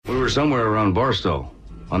somewhere around Barstow,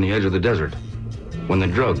 on the edge of the desert, when the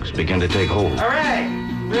drugs began to take hold. All right,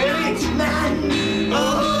 ready? Man.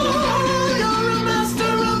 Oh, you're a master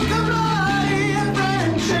of the ride,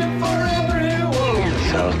 friendship for everyone.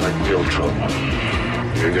 Sounds like real trouble.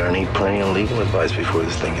 You're gonna need plenty of legal advice before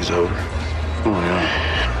this thing is over. Oh,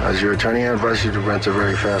 yeah. As your attorney, I advise you to rent a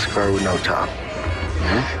very fast car with no top.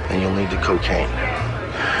 Yeah? And you'll need the cocaine.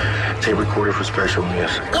 Tape recorder for special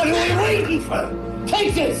music. What are we waiting for?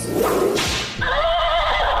 Take this!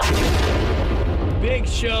 Big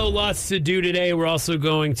show, lots to do today. We're also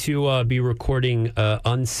going to be recording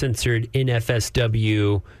uncensored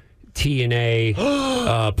NFSW TNA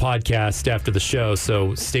podcast after the show,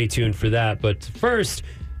 so stay tuned for that. But first,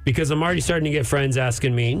 because I'm already starting to get friends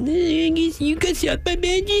asking me, you got South by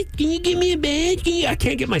badges? Can you give me a badge? I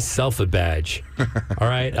can't get myself a badge. All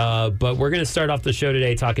right, but we're going to start off the show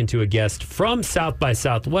today talking to a guest from South by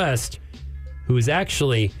Southwest who is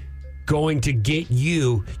actually going to get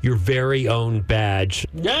you your very own badge.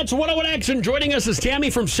 That's 101 Action. Joining us is Tammy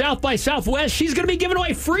from South by Southwest. She's going to be giving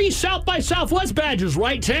away free South by Southwest badges,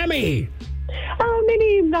 right, Tammy?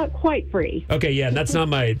 Maybe not quite free. Okay, yeah, that's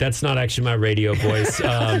not actually my radio voice.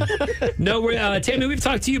 Tammy, we've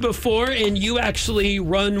talked to you before, and you actually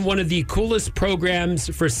run one of the coolest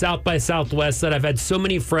programs for South by Southwest that I've had so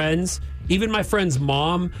many friends, even my friend's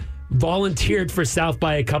mom, volunteered for South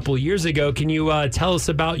by a couple years ago. Can you tell us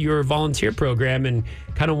about your volunteer program and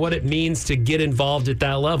kind of what it means to get involved at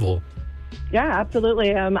that level? Yeah,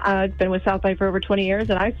 absolutely. I've been with South by for over 20 years,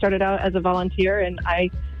 and I started out as a volunteer, and I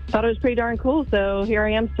thought it was pretty darn cool. So here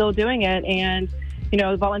I am still doing it. And, you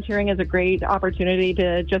know, volunteering is a great opportunity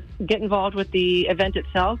to just get involved with the event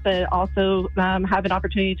itself, but also have an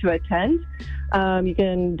opportunity to attend. You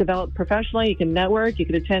can develop professionally, you can network, you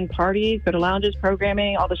can attend parties, go to lounges,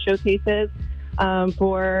 programming, all the showcases.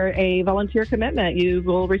 For a volunteer commitment, you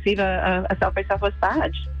will receive a South by Southwest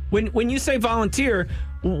badge. When you say volunteer,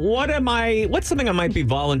 what's something I might be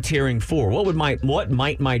volunteering for? What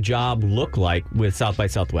might my job look like with South by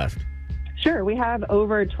Southwest? Sure. We have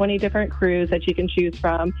over 20 different crews that you can choose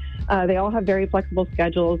from. They all have very flexible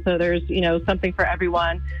schedules, so there's, something for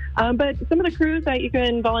everyone. But some of the crews that you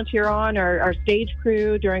can volunteer on are our stage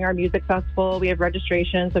crew during our music festival. We have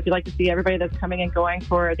registration, so if you'd like to see everybody that's coming and going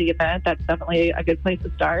for the event, that's definitely a good place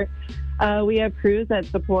to start. We have crews that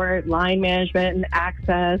support line management and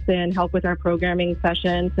access and help with our programming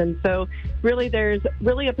sessions. And so really there's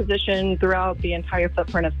really a position throughout the entire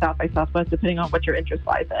footprint of South by Southwest, depending on what your interest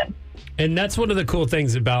lies in. And that's one of the cool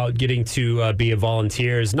things about getting to be a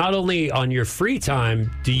volunteer is not only on your free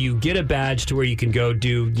time do you get a badge to where you can go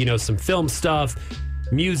do, some film stuff,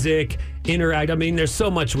 music, interact. I mean, there's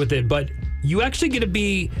so much with it, but you actually get to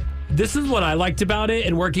be... This is what I liked about it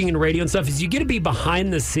and working in radio and stuff is you get to be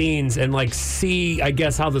behind the scenes and see, I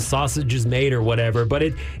guess, how the sausage is made or whatever. But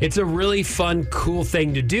it's a really fun, cool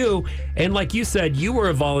thing to do. And like you said, you were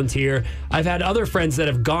a volunteer. I've had other friends that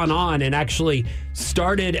have gone on and actually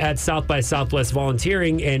started at South by Southwest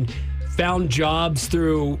volunteering and found jobs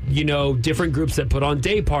through, different groups that put on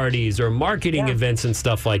day parties or marketing events and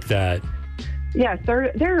stuff like that. Yes,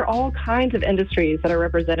 there are all kinds of industries that are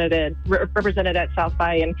represented at South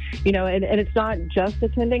by, and and it's not just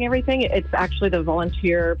attending everything. It's actually the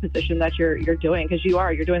volunteer position that you're doing because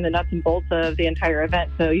you're doing the nuts and bolts of the entire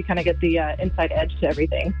event. So you kind of get the inside edge to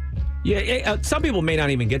everything. Yeah, some people may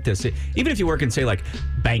not even get this. Even if you work in, say, like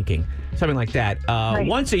banking, something like that. Right.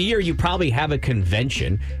 Once a year, you probably have a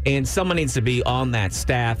convention, and someone needs to be on that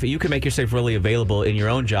staff. You can make yourself really available in your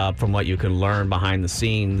own job from what you can learn behind the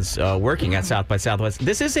scenes working at South by Southwest.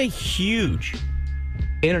 This is a huge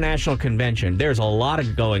international convention. There's a lot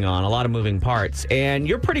of going on, a lot of moving parts, and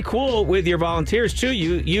you're pretty cool with your volunteers, too.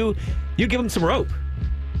 You give them some rope.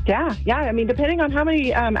 Yeah. I mean, depending on how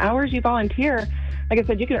many hours you volunteer, like I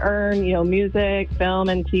said, you can earn, music, film,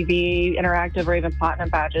 and TV, interactive, or even platinum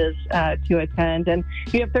badges to attend. And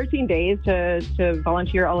you have 13 days to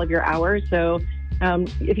volunteer all of your hours. So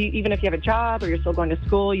even if you have a job or you're still going to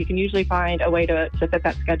school, you can usually find a way to fit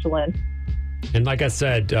that schedule in. And like I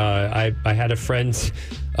said, I had a friend's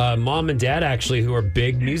mom and dad actually who are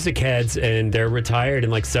big music heads, and they're retired.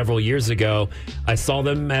 And several years ago, I saw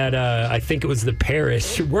them at I think it was the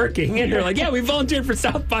Parish working, and they're like, "Yeah, we volunteered for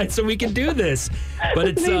South by, so we can do this."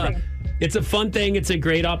 But it's a fun thing. It's a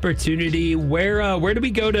great opportunity. Where do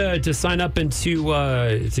we go to sign up and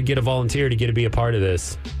to get a volunteer to be a part of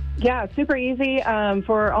this? Yeah, super easy.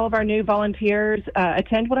 For all of our new volunteers,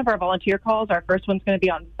 attend one of our volunteer calls. Our first one's going to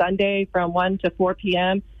be on Sunday from 1 to 4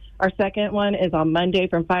 p.m. Our second one is on Monday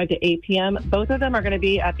from 5 to 8 p.m. Both of them are going to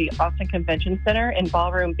be at the Austin Convention Center in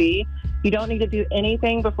Ballroom B. You don't need to do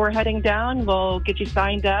anything before heading down. We'll get you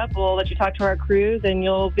signed up. We'll let you talk to our crews, and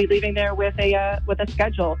you'll be leaving there with a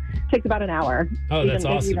schedule. Takes about an hour. Oh, that's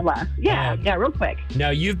maybe awesome. Even less. Yeah, real quick.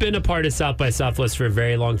 Now, you've been a part of South by Southwest for a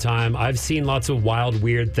very long time. I've seen lots of wild,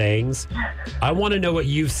 weird things. I want to know what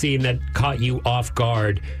you've seen that caught you off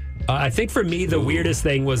guard. I think for me, the weirdest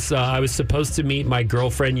thing was I was supposed to meet my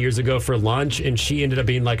girlfriend years ago for lunch, and she ended up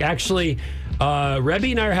being like, actually,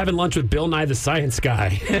 Rebby and I are having lunch with Bill Nye the Science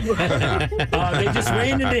Guy. They just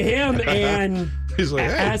ran into him and He's like,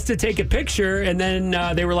 hey. asked to take a picture, and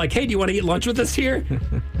then they were like, hey, do you want to eat lunch with us here?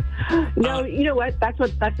 No, you know what? That's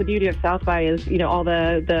the beauty of South by is, all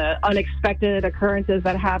the unexpected occurrences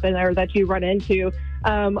that happen or that you run into.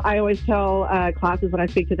 I always tell classes when I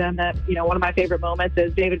speak to them that, one of my favorite moments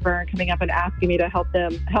is David Byrne coming up and asking me to help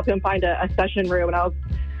him find a session room. And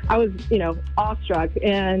I was, awestruck.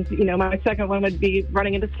 And, my second one would be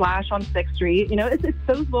running into Slash on 6th Street. It's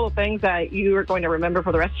those little things that you are going to remember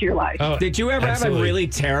for the rest of your life. Oh, Did you ever have a really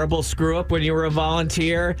terrible screw up when you were a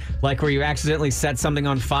volunteer? Like where you accidentally set something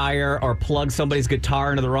on fire or plugged somebody's guitar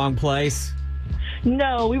into the wrong place?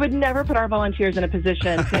 No, we would never put our volunteers in a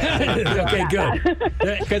position. Okay, good.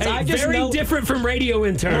 Because I just very know- different from radio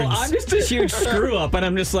interns. Well, I'm just a huge screw up, and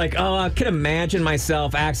I'm just like, I can imagine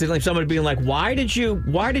myself accidentally someone being like, "Why did you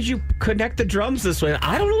connect the drums this way?"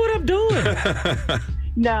 I don't know what I'm doing.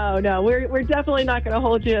 No, we're definitely not going to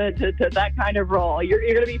hold you to that kind of role. You're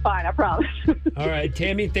going to be fine, I promise. All right,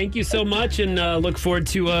 Tammy, thank you so much, and look forward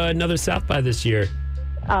to another South by this year.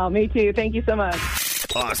 Oh, me too. Thank you so much.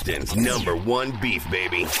 Austin's #1 beef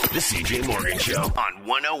baby. The CJ Morgan Show on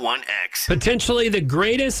 101X. Potentially the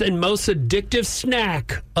greatest and most addictive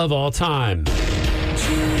snack of all time.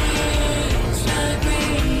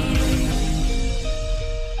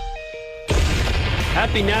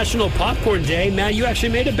 Happy National Popcorn Day. Matt, you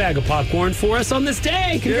actually made a bag of popcorn for us on this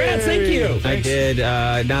day. Congrats, thank you. I did.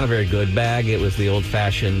 Not a very good bag. It was the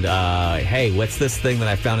old-fashioned, hey, what's this thing that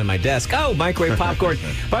I found in my desk? Oh, microwave popcorn.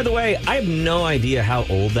 By the way, I have no idea how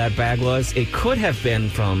old that bag was. It could have been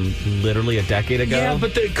from literally a decade ago. Yeah,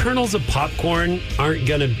 but the kernels of popcorn aren't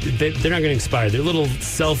going to, they're not going to expire. They're little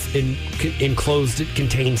self-enclosed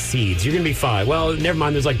contained seeds. You're going to be fine. Well, never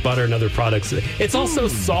mind. There's like butter and other products. It's also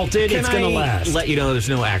salted. It's going to last. Let you know there's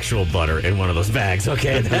no actual butter in one of those bags,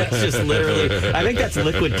 okay? That's just literally, I think that's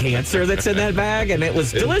liquid cancer that's in that bag, and it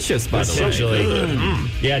was delicious, by the way. Essentially.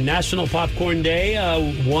 Yeah, National Popcorn Day,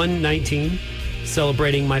 1/19,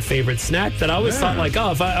 celebrating my favorite snack that I always thought, like,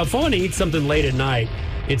 if I want to eat something late at night,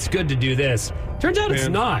 it's good to do this. Turns out it's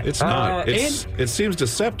not. It's not. It seems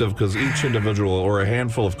deceptive because each individual or a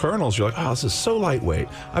handful of kernels, you're like, oh, this is so lightweight.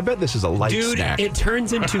 I bet this is a light snack. It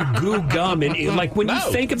turns into goo gum. And like when you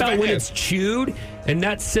think about when it's chewed and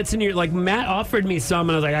that sits in your, like Matt offered me some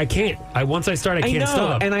and I was like, I can't. Once I start, I can't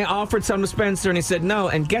stop. And I offered some to Spencer and he said no.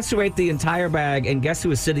 And guess who ate the entire bag? And guess who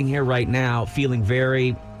is sitting here right now feeling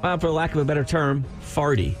very, for lack of a better term,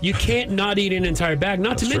 farty. You can't not eat an entire bag.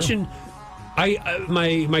 Not to mention,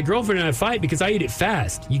 my girlfriend and I fight because I eat it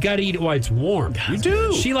fast. You got to eat it while it's warm. You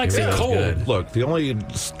do. She likes it cold. good. Look, the only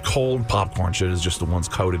cold popcorn shit is just the ones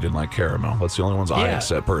coated in like caramel. That's the only ones I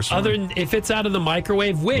accept personally. Other than if it's out of the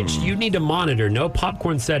microwave, which you need to monitor. No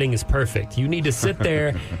popcorn setting is perfect. You need to sit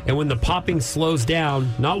there, and when the popping slows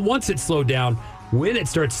down, not once it slowed down, when it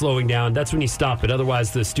starts slowing down, that's when you stop it.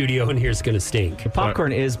 Otherwise, the studio in here is going to stink. The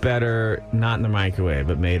popcorn is better not in the microwave,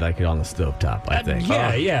 but made like it on the stovetop, I think.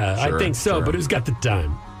 I think so. Sure. But who's got the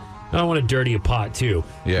time? I don't want to dirty a pot, too.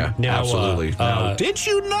 Yeah, Now, absolutely. Now, did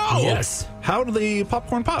you know? Yes. How do the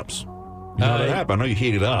popcorn pops? You know that happen? I know you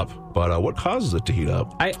heat it up, but what causes it to heat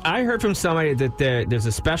up? I heard from somebody that there's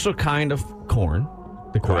a special kind of corn,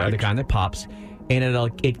 the kind that pops,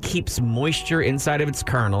 and it keeps moisture inside of its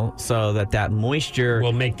kernel so that moisture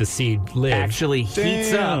will make the seed live. Actually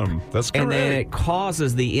heats up. That's correct. And then it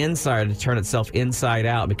causes the inside to turn itself inside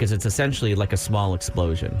out because it's essentially like a small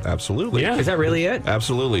explosion. Absolutely. Yeah. Is that really it?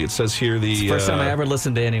 Absolutely. It says here It's the first time I ever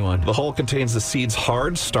listened to anyone. the hull contains the seed's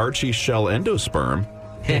hard, starchy shell endosperm.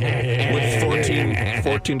 With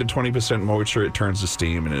 14 to 20% moisture, it turns to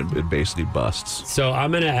steam and it basically busts. So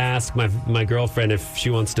I'm going to ask my girlfriend if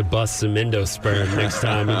she wants to bust some endosperm next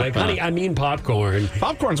time. I'm like, honey, I mean popcorn.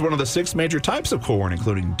 Popcorn's one of the 6 major types of corn,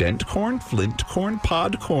 including dent corn, flint corn,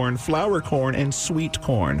 pod corn, flour corn, and sweet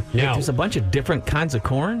corn. Now, There's a bunch of different kinds of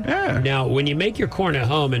corn? Yeah. Now, when you make your corn at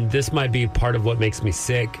home, and this might be part of what makes me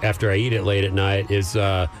sick after I eat it late at night, is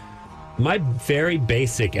my very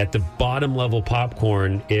basic at the bottom level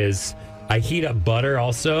popcorn is I heat up butter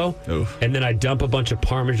also, Oof. and then I dump a bunch of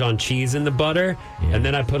Parmesan cheese in the butter, and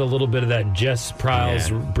then I put a little bit of that Jess Pryles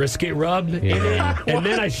brisket rub in it, and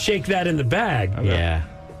then I shake that in the bag. Yeah.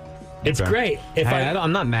 It's great.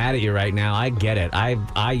 I'm not mad at you right now. I get it.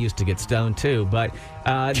 I used to get stoned too, but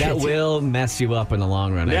that will mess you up in the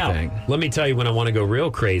long run, Now, I think. let me tell you, when I want to go real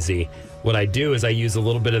crazy, what I do is I use a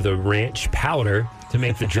little bit of the ranch powder to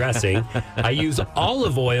make the dressing. I use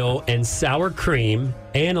olive oil and sour cream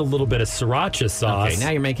and a little bit of sriracha sauce. Okay,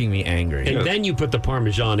 now you're making me angry. And then you put the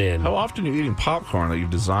Parmesan in. How often are you eating popcorn that you've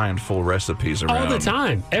designed full recipes around? All the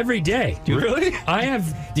time, every day. Really? I have.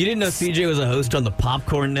 You didn't know CJ was a host on the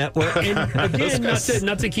Popcorn Network? And again,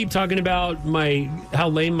 not to keep talking about how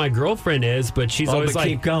lame my girlfriend is, but she's always like,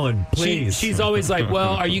 keep going, please. She's always like,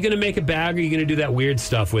 well, are you going to make a bag or are you going to do that weird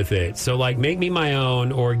stuff with it? So like, make me my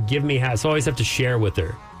own or give me half. So I always have to share with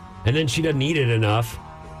her. And then she doesn't eat it enough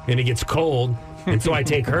and it gets cold. And so I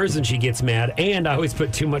take hers and she gets mad. And I always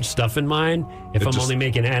put too much stuff in mine if I'm only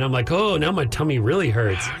making it. And I'm like, oh, now my tummy really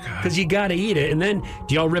hurts because you got to eat it. And then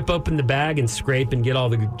do y'all rip open the bag and scrape and get all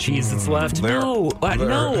the cheese that's left? No,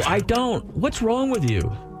 I don't. What's wrong with you?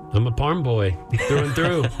 I'm a Parm boy through and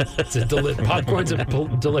through. Popcorn's a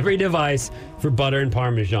delivery device for butter and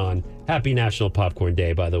Parmesan. Happy National Popcorn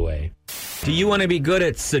Day, by the way. Do you want to be good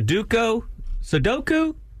at Sudoku?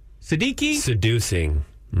 Sadiki? Seducing.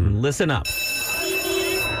 Listen up.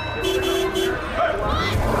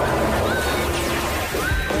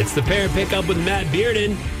 It's the Parent Pickup with Matt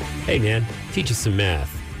Bearden. Hey, man, teach us some math.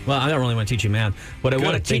 Well, I don't really want to teach you math. What I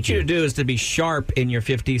want to Good, teach thank you you. to do is to be sharp in your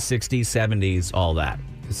 50s, 60s, 70s, all that.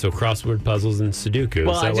 So crossword puzzles and Sudoku.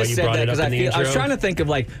 Well, Is that I why just you said brought that it up because in the intro? I was trying to think of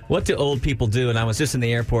like what do old people do, and I was just in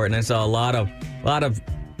the airport and I saw a lot of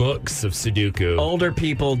Books of Sudoku. older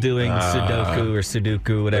people doing Sudoku or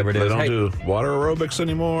Sudoku, whatever it They is. don't Hey, do water aerobics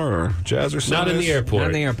anymore or jazzercise? Not in the airport. not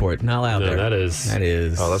in the airport, not allowed No, there. that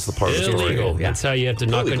is Oh, that's the part of the story. illegal. Yeah. That's how you have to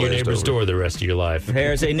knock on your glazed neighbor's over. door the rest of your life.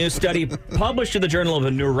 There's a new study published in the Journal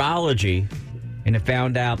of Neurology, and it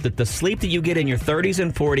found out that the sleep that you get in your 30s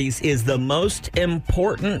and 40s is the most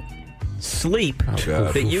important sleep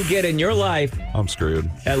God. that you get in your life, I'm screwed.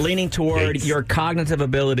 leaning toward Yikes. your cognitive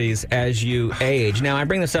abilities as you age. Now, I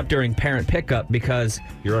bring this up during parent pickup because,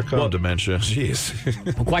 Here I come, dementia. Jeez.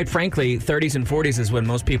 quite frankly, 30s and 40s is when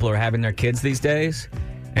most people are having their kids these days.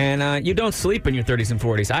 And you don't sleep in your 30s and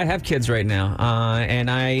 40s. I have kids right now, and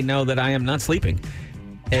I know that I am not sleeping.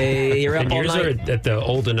 You're up And all yours night. are at the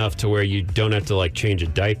old enough to where you don't have to like change a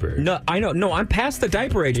diaper. No, I know. No, I'm past the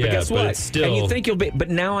diaper age, but Yeah, guess but what? it's still- and you think you'll be, but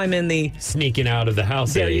now I'm in the. Sneaking out of the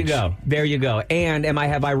house. There you age. go. There you go. And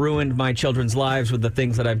have I ruined my children's lives with the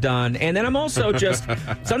things that I've done? And then I'm also just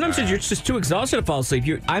sometimes you're just too exhausted to fall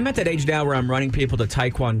asleep. I'm at that age now where I'm running people to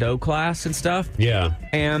Taekwondo class and stuff. Yeah.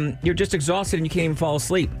 And you're just exhausted and you can't even fall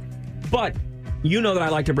asleep. But you know that I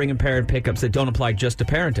like to bring in parent pickups that don't apply just to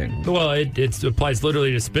parenting. Well, it applies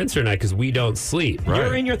literally to Spencer and I because we don't sleep.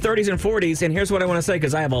 You're in your 30s and 40s, and here's what I want to say,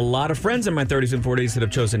 because I have a lot of friends in my 30s and 40s that have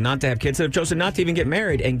chosen not to have kids, that have chosen not to even get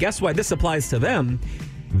married. And guess what? This applies to them.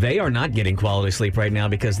 They are not getting quality sleep right now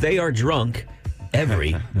because they are drunk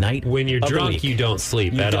every night. When you're of the drunk, week. you don't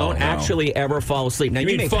sleep You at all. don't actually ever fall asleep. Now, You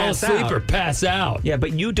you mean may fall pass asleep out. or pass out. Yeah,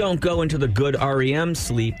 but you don't go into the good REM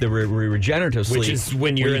sleep, the regenerative sleep. Which is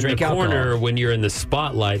when you're where in the drink corner, alcohol. when you're in the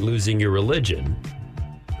spotlight losing your religion.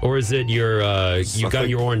 Or is it your you got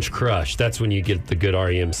your orange crush? That's when you get the good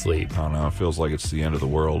REM sleep. I don't know. It feels like it's the end of the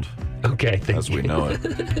world Okay, thank as you. we know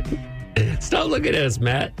it. Stop looking at us,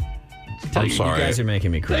 Matt. I'm You sorry. guys are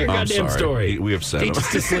making me Tell cry. your I'm goddamn sorry. story. We have said Teach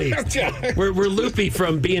us to sleep. we're loopy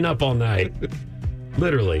from being up all night.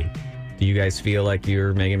 Literally. Do you guys feel like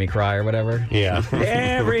you're making me cry or whatever? Yeah.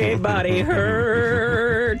 Everybody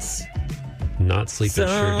hurts. Not sleeping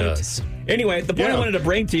sure does. Anyway, the point I Yeah. wanted to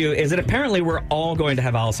bring to you is that apparently we're all going to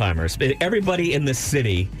have Alzheimer's. Everybody in the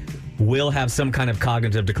city will have some kind of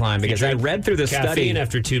cognitive decline because I read through this Caffeine study.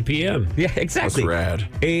 after 2 p.m. Yeah, exactly. That's rad.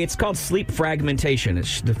 It's called sleep fragmentation.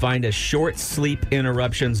 It's defined as short sleep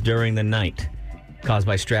interruptions during the night caused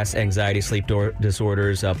by stress, anxiety, sleep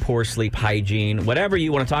disorders, poor sleep hygiene, whatever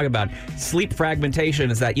you want to talk about. Sleep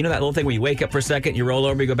fragmentation is that, you know, that little thing where you wake up for a second, you roll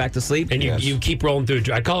over, you go back to sleep? And Yes. you keep rolling through.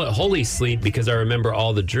 I call it holy sleep because I remember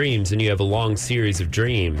all the dreams, and you have a long series of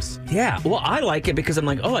dreams. Yeah, well, I like it because I'm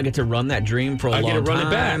like, oh, I get to run that dream for a I long get to run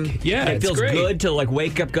it time. back. Yeah, And it it's feels great. good to like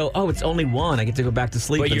wake up, go, oh, it's only one. I get to go back to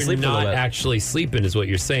sleep. But and you're sleep for a not little bit. actually sleeping, is what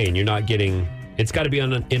you're saying. You're not getting. It's got to be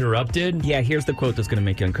uninterrupted. Yeah, here's the quote that's going to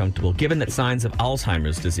make you uncomfortable. Given that signs of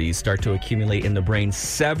Alzheimer's disease start to accumulate in the brain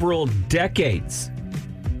several decades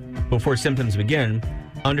before symptoms begin,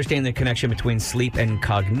 understanding the connection between sleep and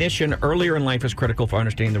cognition earlier in life is critical for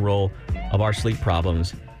understanding the role of our sleep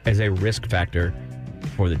problems as a risk factor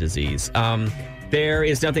for the disease. There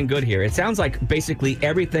is nothing good here. It sounds like basically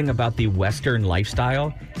everything about the Western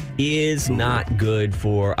lifestyle is not good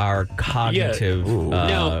for our cognitive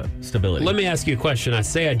stability. Let me ask you a question. I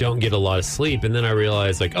say I don't get a lot of sleep, and then I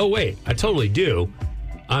realize, like, oh, wait, I totally do.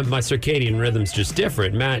 My circadian rhythm's just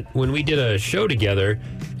different. Matt, when we did a show together,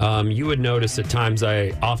 you would notice at times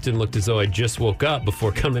I often looked as though I just woke up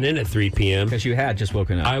before coming in at 3 p.m. Because you had just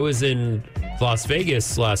woken up. I was in Las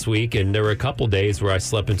Vegas last week, and there were a couple days where I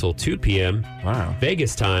slept until 2 p.m. Wow.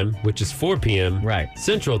 Vegas time, which is 4 p.m. Right.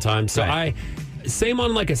 Central time. So same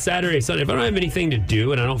on like a Saturday, Sunday. If I don't have anything to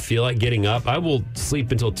do and I don't feel like getting up, I will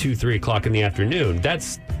sleep until 2, 3 o'clock in the afternoon.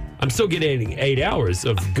 I'm still getting 8 hours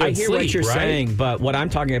of good sleep. I hear what you're saying, but what I'm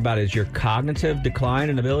talking about is your cognitive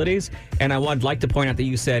decline and abilities. And I would like to point out that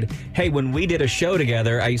you said, hey, when we did a show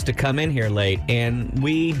together, I used to come in here late, and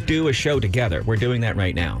we do a show together. We're doing that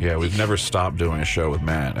right now. Yeah, we've never stopped doing a show with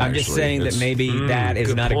Matt. I'm just saying that maybe that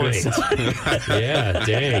is not point. a good sign. Yeah,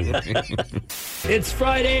 dang. It's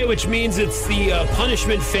Friday, which means it's the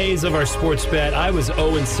punishment phase of our sports bet. I was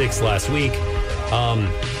 0-6 last week.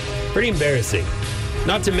 Pretty embarrassing.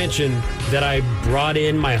 Not to mention that I brought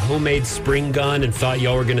in my homemade spring gun and thought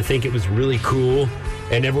y'all were going to think it was really cool,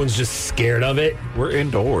 and everyone's just scared of it. We're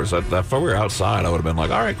indoors. If we were outside, I would have been like,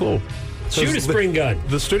 all right, cool. Shoot a spring gun.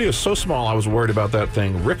 The studio's so small, I was worried about that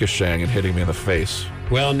thing ricocheting and hitting me in the face.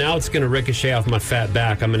 Well, now it's going to ricochet off my fat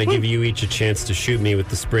back. I'm going to give you each a chance to shoot me with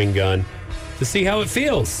the spring gun to see how it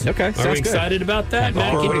feels. Okay, Are sounds we good. excited about that,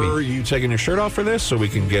 Matt? Are you taking your shirt off for this so we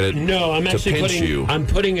can get it? No, I'm actually I'm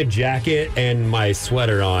putting a jacket and my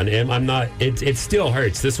sweater on, and I'm not. It still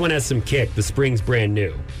hurts. This one has some kick. The spring's brand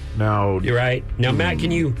new. Now You're right. Now, Matt,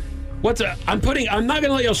 can you? I'm not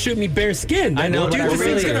gonna let y'all shoot me bare skin. I know, dude. but This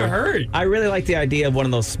thing's gonna hurt. I really like the idea of one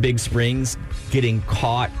of those big springs getting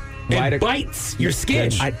caught. It bites your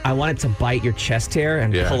skin. I want it to bite your chest hair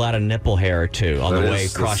and pull out a nipple hair or two on the way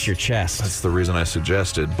across your chest. That's the reason I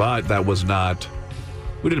suggested, but that was not.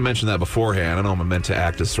 We didn't mention that beforehand. I know I'm meant to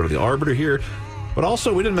act as sort of the arbiter here, but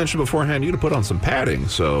also we didn't mention beforehand you to put on some padding.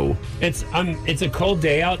 So it's a cold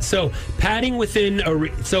day out. So padding within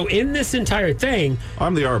so in this entire thing,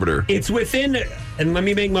 I'm the arbiter. It's within, and let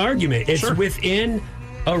me make my argument. It's within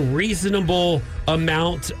a reasonable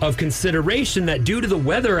amount of consideration that due to the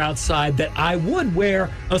weather outside that I would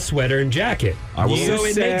wear a sweater and jacket. So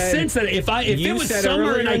it makes sense that if it was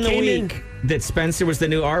summer and I came in that Spencer was the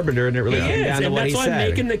new arbiter, and it really came down to what he said. That's why I'm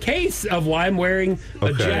making the case of why I'm wearing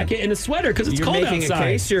a jacket and a sweater, because it's cold outside. You're making a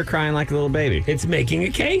case, you're crying like a little baby. It's making a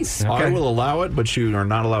case. I will allow it, but you are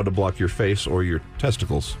not allowed to block your face or your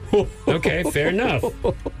testicles. Okay, fair enough.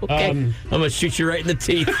 I'm going to shoot you right in the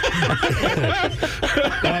teeth.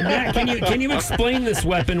 Matt, can you explain this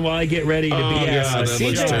weapon while I get ready to be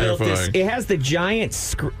CJ built this. It has the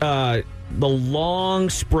giant the long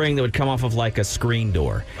spring that would come off of like a screen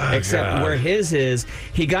door. Except where his is,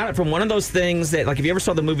 he got it from one of those things that, like, if you ever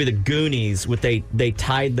saw the movie The Goonies, they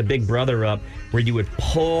tied the big brother up, where you would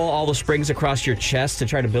pull all the springs across your chest to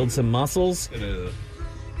try to build some muscles.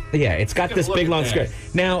 Yeah, it's got this big long skirt.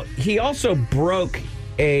 Now, he also broke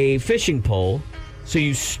a fishing pole, so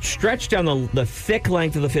you stretch down the thick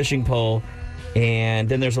length of the fishing pole, and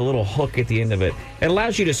then there's a little hook at the end of it. It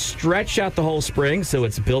allows you to stretch out the whole spring, so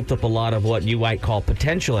it's built up a lot of what you might call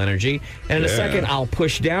potential energy. And in a second, I'll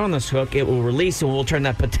push down on this hook, it will release, and we'll turn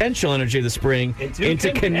that potential energy of the spring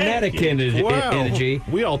into kinetic energy.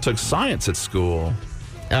 We all took science at school.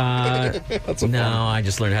 No, I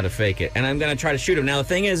just learned how to fake it. And I'm going to try to shoot him. Now, the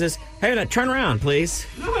thing is hey, turn around, please.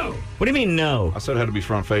 No. What do you mean, no? I said it had to be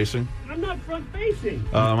front-facing. I'm not front-facing.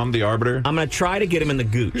 I'm the arbiter. I'm going to try to get him in the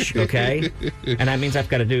gooch, okay? And that means I've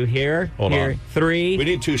got to do here, Hold on. 3. We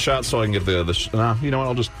need 2 shots so I can get the you know what?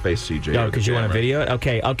 I'll just face CJ. No, because you want to video it?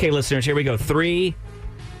 Okay, listeners, here we go. 3,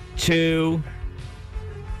 2,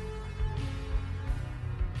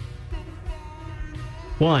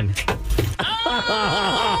 1.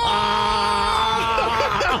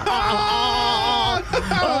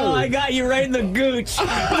 Oh, I got you right in the gooch.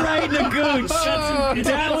 Right in the gooch.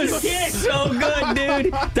 That was so good,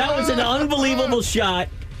 dude. That was an unbelievable shot.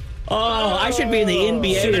 Oh, I should be in the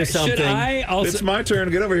NBA or something. It's my turn.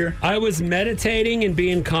 Get over here. I was meditating and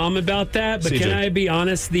being calm about that, but CJ. can I be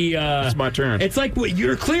honest? It's my turn. It's like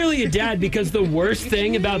you're clearly a dad, because the worst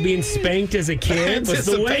thing about being spanked as a kid was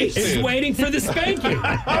waiting for the spanking. All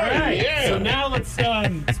right. Yeah. So now let's.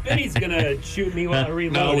 Spinny's gonna shoot me while I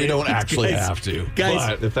reload. No, we don't actually have to.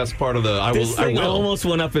 Guys, but if that's part of the, this thing almost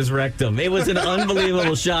went up his rectum. It was an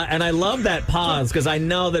unbelievable shot, and I love that pause because I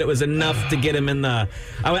know that it was enough to get him in the.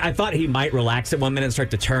 I thought thought he might relax at 1 minute and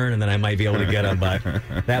start to turn, and then I might be able to get him, but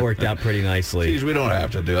that worked out pretty nicely. Geez, we don't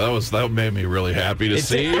have to do that. That made me really happy to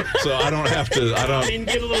see. So I don't have to. I don't.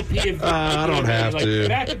 Get a little pee. I don't have to.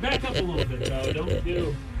 Back up a little bit, though. Don't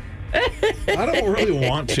do. I don't really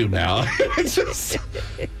want to now. It's just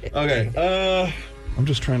okay. I'm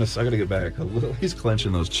just trying to. I got to get back a little. He's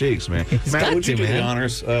clenching those cheeks, man. Matt, would you do the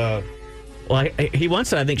honors? Well, he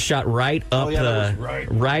once, I think, shot right up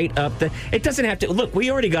right up the. It doesn't have to. Look,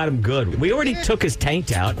 we already got him good. We already took his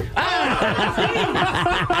taint out. That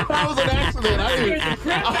was an accident. I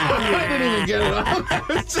didn't even get it out.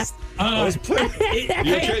 It's just. I was playing.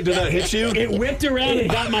 Did that hit you? It whipped around and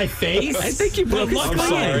got my face. I think you broke his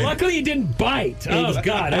spine. Luckily, you didn't bite. Oh,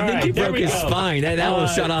 God. I think you broke his spine. That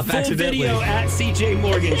was shut off accidentally. Full video at CJ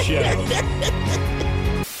Morgan Show.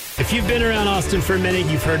 If you've been around Austin for a minute,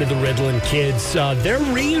 you've heard of the Riddlin' Kids. They're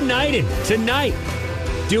reunited tonight,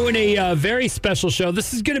 doing a very special show.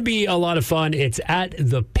 This is going to be a lot of fun. It's at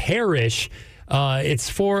the Parish. It's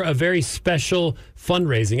for a very special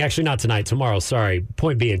fundraising. Actually, not tonight, tomorrow. Sorry.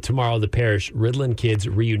 Point being, tomorrow, the Parish, Riddlin' Kids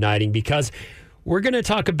reuniting, because we're going to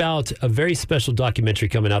talk about a very special documentary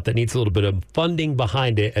coming out that needs a little bit of funding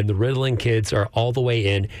behind it, and the Riddlin' Kids are all the way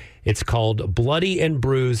in. It's called Bloody and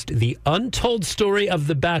Bruised, The Untold Story of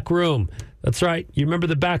the Back Room. That's right. You remember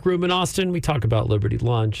the Back Room in Austin? We talk about Liberty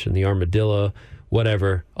Lunch and the Armadillo,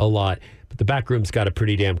 whatever, a lot. But the Back Room's got a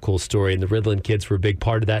pretty damn cool story, and the Riddlin' Kids were a big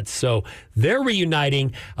part of that. So they're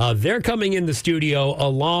reuniting. They're coming in the studio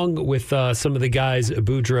along with some of the guys,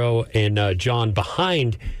 Boudreaux and John,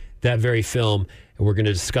 behind that very film. And we're going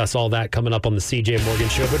to discuss all that coming up on the CJ Morgan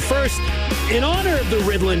Show. But first, in honor of the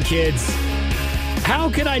Riddlin' Kids,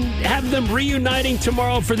 how could I have them reuniting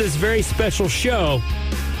tomorrow for this very special show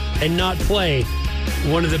and not play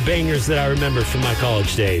one of the bangers that I remember from my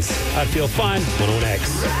college days? I Feel Fine,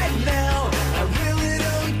 101X. Right now, I really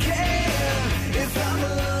don't care if I'm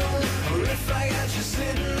alone or if I got you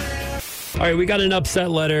sitting there. All right, we got an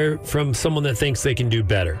upset letter from someone that thinks they can do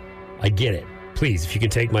better. I get it. Please, if you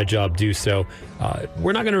can take my job, do so.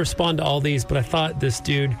 We're not going to respond to all these, but I thought this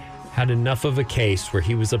dude had enough of a case where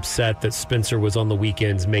he was upset that Spencer was on the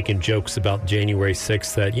weekends making jokes about January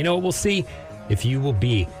 6th that, you know, we'll see if you will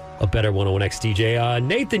be a better 101X DJ.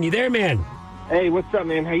 Nathan, you there, man? Hey, what's up,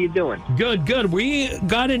 man? How you doing? Good. We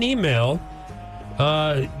got an email.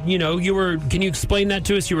 Can you explain that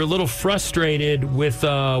to us? You were a little frustrated with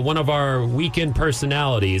one of our weekend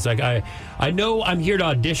personalities. Like, I know I'm here to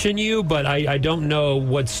audition you, but I don't know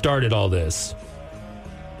what started all this.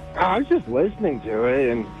 I was just listening to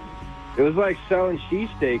it, and it was like selling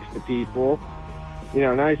cheesesteaks to people. You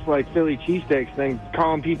know, nice like Philly cheesesteaks, then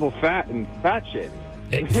calling people fat and fat shit.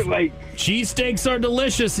 Like, cheesesteaks are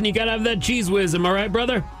delicious, and you got to have that cheese whiz. Am I right,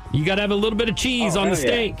 brother? You got to have a little bit of cheese on the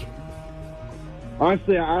steak. Yeah.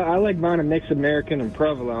 Honestly, I like mine a mix American and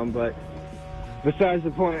provolone, but besides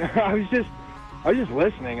the point, I was just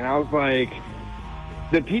listening, and I was like,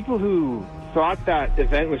 the people who thought that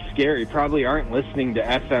event was scary probably aren't listening to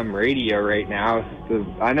FM radio right now. Because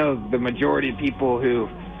I know the majority of people who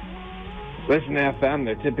listen to FM,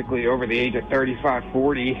 they're typically over the age of 35,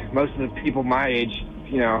 40. Most of the people my age,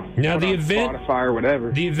 you know, now the event, Spotify or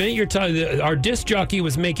whatever. The event you're talking, our disc jockey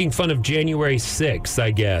was making fun of January 6th,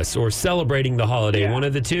 I guess, or celebrating the holiday. Yeah. One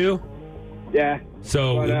of the two. Yeah.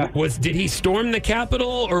 So did he storm the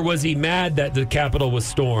Capitol, or was he mad that the Capitol was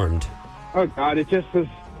stormed? Oh God, it just was.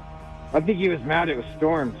 I think he was mad it was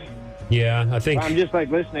stormed. Yeah, I think. I'm just like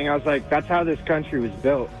listening. I was like, that's how this country was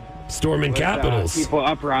built. Storming capitals. People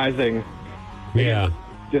uprising. Yeah.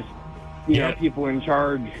 Just, you know, people in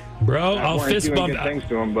charge. Bro, I'll fist bump. Things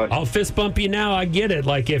to him, but I'll fist bump you now. I get it.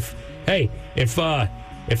 Like if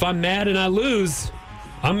I'm mad and I lose,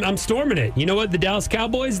 I'm storming it. You know what? The Dallas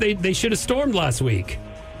Cowboys, they should have stormed last week.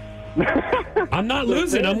 I'm not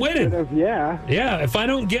losing. I'm winning. Yeah. Yeah. If I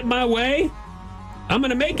don't get my way, I'm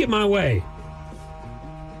going to make it my way.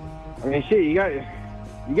 I mean, shit, you got to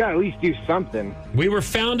at least do something. We were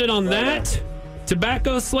founded on that,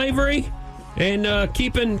 tobacco slavery, and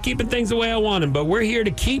keeping things the way I want them. But we're here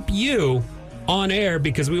to keep you on air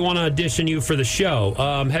because we want to audition you for the show.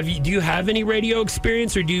 Do you have any radio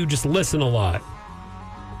experience, or do you just listen a lot?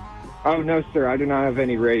 Oh, no, sir. I do not have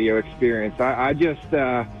any radio experience. I just,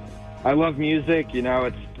 I love music. You know,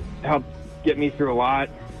 it's helped get me through a lot.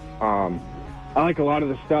 I like a lot of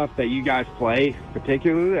the stuff that you guys play,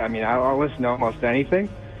 particularly. I mean, I'll listen to almost anything.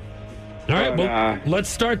 All right, well, let's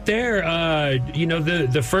start there.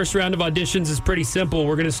 The first round of auditions is pretty simple.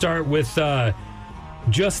 We're going to start with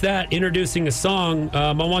just that, introducing a song.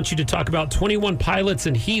 I want you to talk about 21 Pilots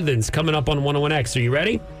and Heathens coming up on 101X. Are you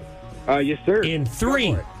ready? Yes, sir. In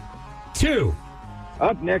 3, 2,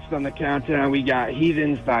 Up next on the countdown, we got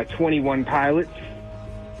Heathens by 21 Pilots.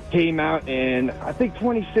 Came out in, I think,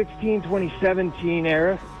 2016, 2017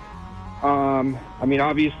 era. I mean,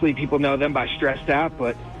 obviously, people know them by Stressed Out,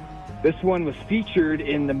 but this one was featured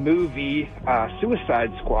in the movie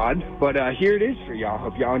Suicide Squad. But here it is for y'all.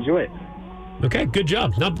 Hope y'all enjoy it. Okay, good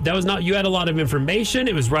job. No, that was not, you had a lot of information.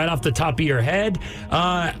 It was right off the top of your head.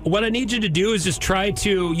 What I need you to do is just try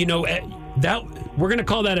to, that we're going to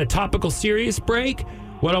call that a topical serious break.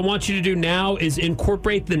 What I want you to do now is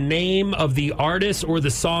incorporate the name of the artist or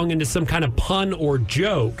the song into some kind of pun or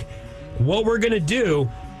joke. What we're going to do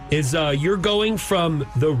is you're going from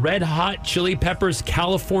the Red Hot Chili Peppers'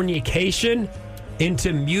 Californication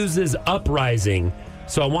into Muse's Uprising.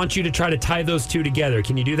 So I want you to try to tie those two together.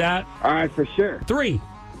 Can you do that? All right, for sure. 3,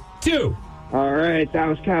 2. All right, that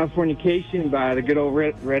was Californication by the good old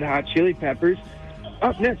Red Hot Chili Peppers.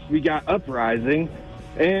 Up next, we got Uprising.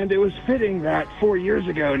 And it was fitting that 4 years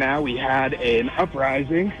ago now we had an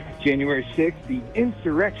uprising, January 6th, the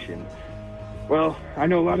insurrection. Well, I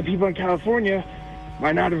know a lot of people in California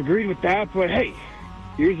might not have agreed with that, but hey,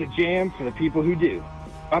 here's a jam for the people who do.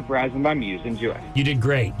 Uprising by Muse. Enjoy. You did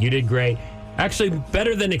great. You did great. Actually,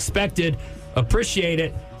 better than expected. Appreciate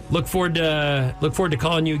it. Look forward to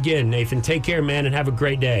calling you again, Nathan. Take care, man, and have a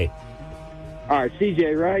great day. All right,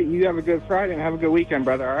 CJ, right? You have a good Friday and have a good weekend,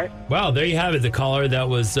 brother, all right? Wow, there you have it. The caller that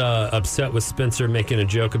was upset with Spencer making a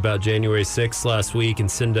joke about January 6th last week and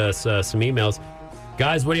send us some emails.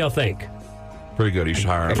 Guys, what do y'all think? Pretty good. You should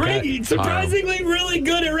hire him. Pretty surprisingly really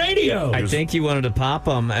good at radio. I think you wanted to pop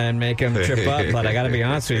him and make him trip up, but I got to be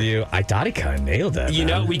honest with you, I thought he kind of nailed that. You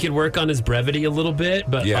know, we could work on his brevity a little bit,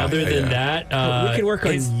 but other than that... we could work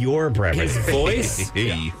on your brevity. His voice...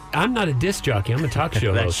 I'm not a disc jockey. I'm a talk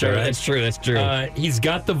show host. Right? That's true. He's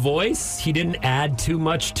got the voice. He didn't add too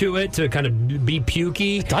much to it to kind of be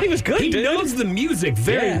pukey. I thought he was good, He knows the music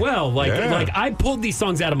very well. Like I pulled these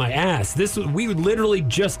songs out of my ass. We literally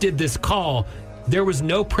just did this call. There was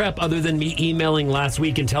no prep other than me emailing last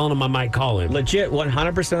week and telling him I might call him. Legit,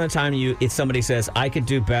 100% of the time, if somebody says, I could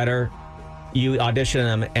do better, you audition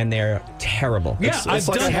them, and they're terrible. Yeah, I've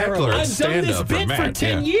done this bit for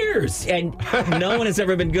 10 years. And no one has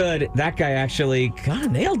ever been good. That guy actually kind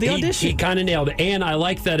of nailed the audition. He kind of nailed it. And I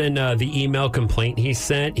like that in the email complaint he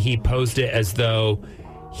sent, he posed it as though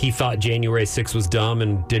he thought January 6th was dumb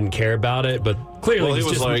and didn't care about it, but clearly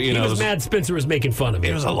he was mad Spencer was making fun of him.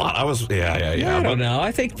 It was a lot. I don't know.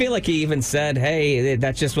 I feel like he even said, hey,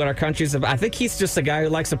 that's just what our country's about. I think he's just a guy who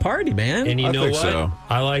likes a party, man. And you know what? So.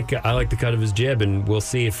 I like the cut of his jib, and we'll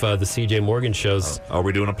see if the CJ Morgan shows. Are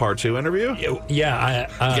we doing a part 2 interview? Yeah.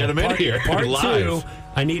 Get him in here. Part live. 2.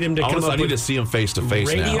 I need him to come up I need to see him face to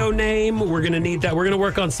face now. Radio name. We're going to need that. We're going to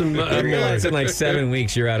work on some... I realize in like 7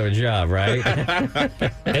 weeks you're out of a job, right?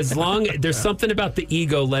 As long... There's something about the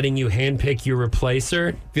ego letting you handpick your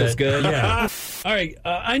replacer. Feels good. Yeah. All right.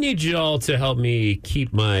 I need you all to help me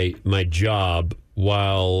keep my job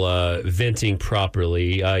while venting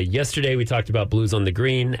properly. Yesterday we talked about Blues on the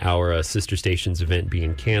Green, our sister station's event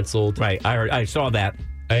being canceled. Right. I saw that.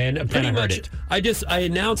 And pretty much, I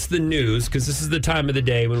announced the news because this is the time of the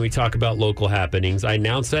day when we talk about local happenings. I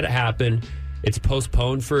announced that it happened. It's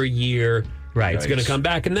postponed for a year. Right. It's going to come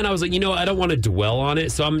back. And then I was like, I don't want to dwell on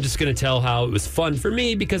it. So I'm just going to tell how it was fun for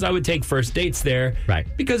me because I would take first dates there. Right.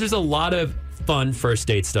 Because there's a lot of fun first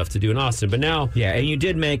date stuff to do in Austin. But now... Yeah, and you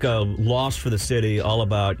did make a loss for the city all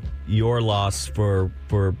about your loss for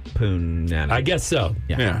Poonanny. I guess so.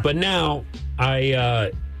 Yeah. But now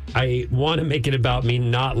I want to make it about me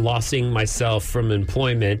not losing myself from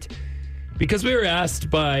employment because we were asked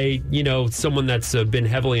by, someone that's been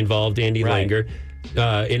heavily involved, Andy Langer,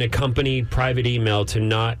 in a company private email to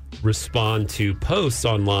not respond to posts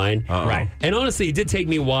online. Right. And honestly, it did take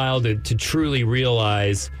me a while to truly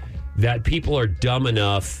realize that people are dumb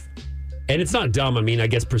enough. And it's not dumb. I mean, I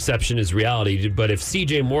guess perception is reality. But if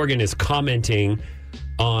CJ Morgan is commenting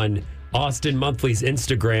on Austin Monthly's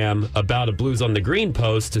Instagram about a Blues on the Green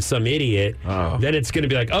post to some idiot, then it's going to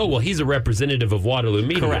be like, oh, well, he's a representative of Waterloo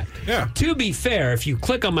Media. Correct. Yeah. To be fair, if you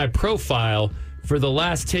click on my profile, for the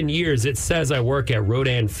last 10 years, it says I work at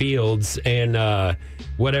Rodan Fields and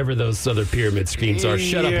whatever those other pyramid schemes are.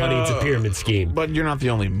 Shut up, honey, it's a pyramid scheme. But you're not the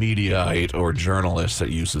only mediaite or journalist that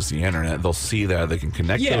uses the internet. They'll see that. They can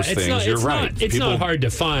connect those things. You're right. It's not hard to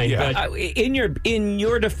find. Yeah. But in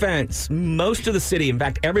your defense, most of the city, in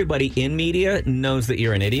fact, everybody in media knows that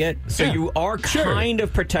you're an idiot. So you are kind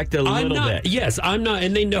of protected a little bit. Yes, I'm not.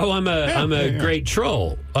 And they know I'm a great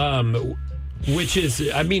troll. Which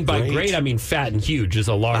is, I mean, by great, I mean fat and huge is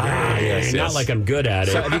a large. Not like I'm good at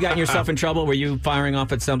it. So have you gotten yourself in trouble? Were you firing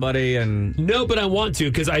off at somebody? And no, but I want to,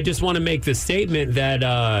 because I just want to make the statement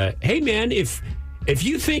that, hey, man, if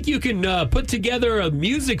you think you can put together a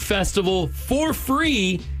music festival for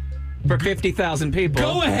free for 50,000 people,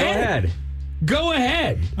 go ahead. Go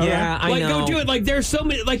ahead. Yeah, I know. Go do it. Like, there's so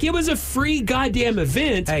many. Like, it was a free goddamn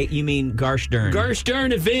event. Hey, you mean Garsh Dern? Garsh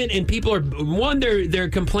Dern event, and people are they're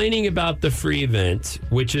complaining about the free event,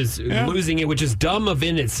 which is losing it, which is dumb of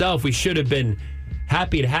in itself. We should have been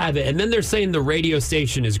happy to have it, and then they're saying the radio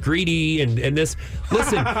station is greedy and this.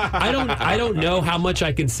 Listen, I don't know how much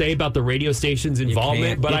I can say about the radio station's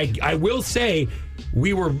involvement, but I will say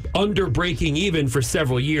we were under breaking even for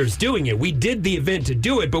several years doing it. We did the event to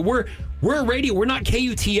do it, but we're a radio. We're not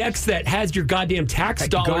KUTX that has your goddamn tax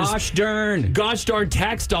dollars. Gosh darn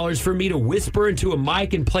tax dollars for me to whisper into a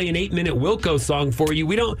mic and play an 8-minute Wilco song for you.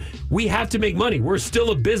 We have to make money. We're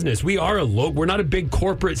still a business. We're not a big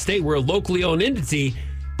corporate state. We're a locally owned entity,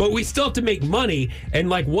 but we still have to make money. And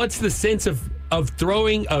like, what's the sense of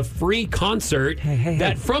throwing a free concert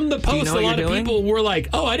that from the post, a lot of people were like,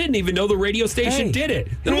 oh, I didn't even know the radio station did it.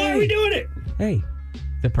 Then why are we doing it? Hey,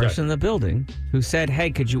 the person in the building who said, hey,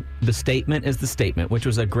 the statement is the statement, which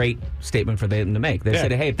was a great statement for them to make. They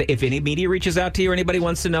said, hey, if any media reaches out to you or anybody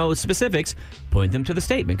wants to know specifics, point them to the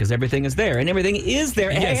statement because everything is there. And everything is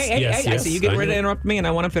there. Hey, I see you getting ready to interrupt me and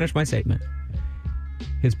I want to finish my statement.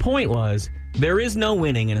 His point was, there is no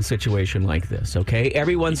winning in a situation like this, okay?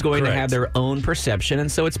 Everyone's going to have their own perception,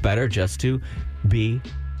 and so it's better just to be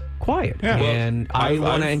quiet. Yeah. And I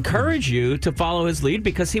want to encourage you to follow his lead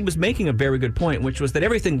because he was making a very good point, which was that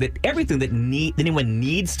everything that anyone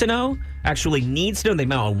needs to know, actually needs to know, they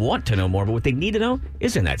might not want to know more, but what they need to know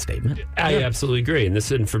is in that statement. I absolutely agree. And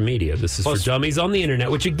this isn't for media. This is for dummies on the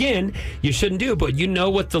internet, which, again, you shouldn't do, but you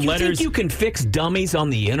know what the letters... You think you can fix dummies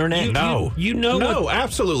on the internet? No. No,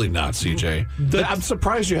 absolutely not, CJ. I'm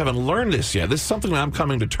surprised you haven't learned this yet. This is something that I'm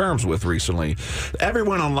coming to terms with recently.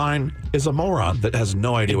 Everyone online is a moron that has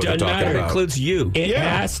no idea what they're talking about. It includes you. It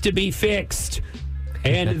has to be fixed.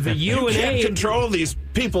 And the UNA... You can't control these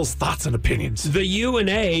people's thoughts and opinions. The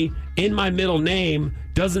UNA in my middle name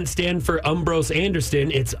doesn't stand for Umbros Anderson.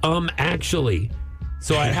 It's actually.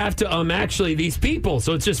 So I have to actually these people.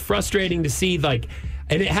 So it's just frustrating to see, like...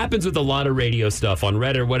 And it happens with a lot of radio stuff on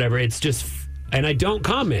Reddit or whatever. It's just... And I don't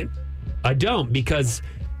comment. I don't, because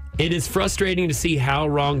it is frustrating to see how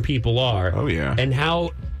wrong people are. Oh, yeah. And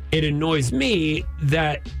how it annoys me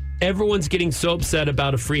that everyone's getting so upset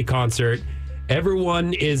about a free concert.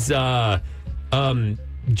 Everyone is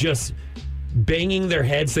just banging their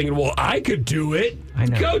heads thinking, well, I could do it. I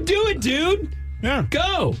know. Go do it, dude. Yeah.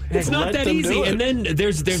 Go. It's not that easy. And then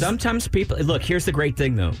there's sometimes people... Look, here's the great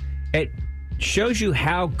thing, though. It shows you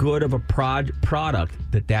how good of a product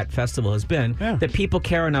that festival has been, that people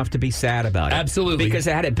care enough to be sad about it. Absolutely. Because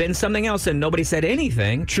had it been something else and nobody said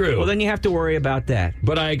anything, true, well, then you have to worry about that.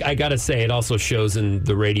 But I got to say, it also shows in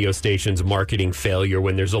the radio station's marketing failure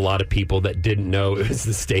when there's a lot of people that didn't know it was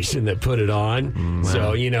the station that put it on.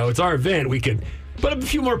 So, it's our event. We could put up a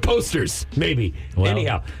few more posters, maybe. Well,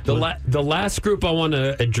 anyhow, the last group I want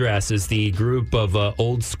to address is the group of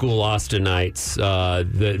old school Austinites,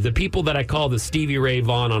 the people that I call the Stevie Ray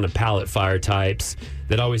Vaughan on a pallet fire types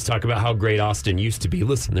that always talk about how great Austin used to be.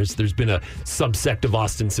 Listen, there's been a subsect of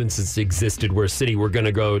Austin since it's existed. We're a city, we're going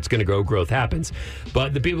to go, it's going to go, growth happens.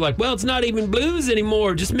 But the people are like, well, it's not even blues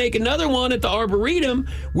anymore. Just make another one at the Arboretum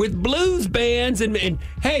with blues bands. And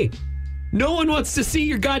hey, no one wants to see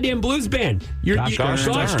your goddamn blues band. Your gosh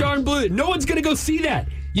darn blues. No one's going to go see that.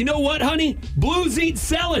 You know what, honey? Blues ain't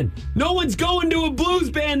selling. No one's going to a blues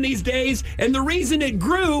band these days. And the reason it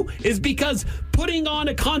grew is because putting on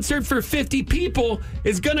a concert for 50 people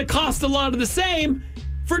is going to cost a lot of the same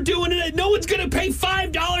for doing it. No one's going to pay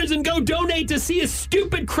 $5 and go donate to see a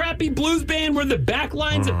stupid, crappy blues band where the back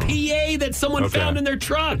line's a PA that someone found in their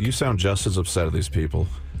truck. You sound just as upset at these people.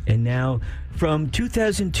 And now, from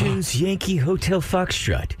 2002's Yankee Hotel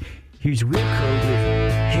Foxtrot, here's Wilco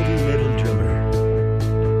with Heavy Metal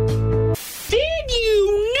Drummer. Did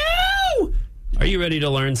you know? Are you ready to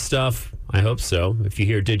learn stuff? I hope so. If you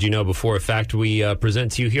hear Did You Know before a fact we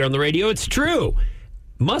present to you here on the radio, it's true.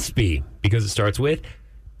 Must be, because it starts with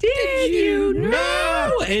Did you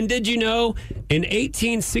know? And did you know, in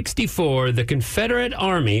 1864, the Confederate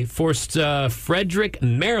Army forced Frederick,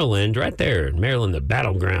 Maryland, right there, Maryland, the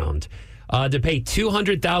battleground, to pay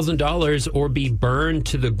 $200,000 or be burned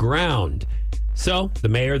to the ground. So the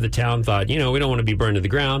mayor of the town thought, we don't want to be burned to the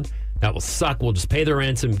ground. That will suck. We'll just pay the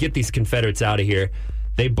ransom, get these Confederates out of here.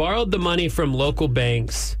 They borrowed the money from local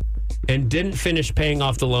banks, and didn't finish paying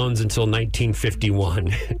off the loans until 1951.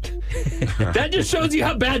 That just shows you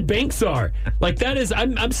how bad banks are. Like that is, I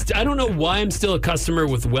don't know why I'm still a customer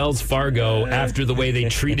with Wells Fargo after the way they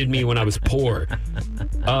treated me when I was poor.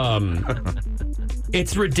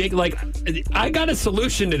 It's ridiculous. Like, I got a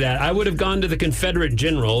solution to that. I would have gone to the Confederate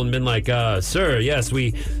General and been like, sir, yes,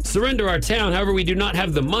 we surrender our town. However, we do not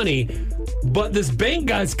have the money. But this bank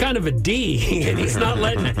guy's kind of a D, and he's not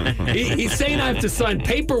letting... he's saying I have to sign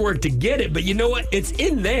paperwork to get it, but you know what? It's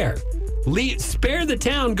in there. Spare the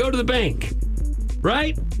town, go to the bank.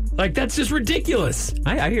 Right? Like, that's just ridiculous.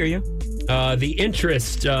 I hear you. The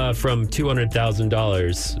interest from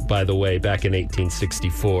 $200,000, by the way, back in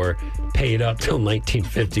 1864... paid up till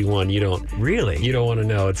 1951. You don't want to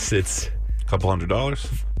know. It's a couple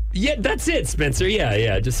 $100. Yeah, that's it, Spencer.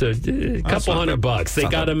 Yeah, just a couple $100. They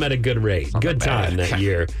got him at a good rate. Good time that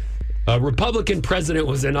year. A Republican president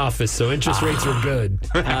was in office, so interest rates were good.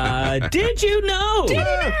 Did you know?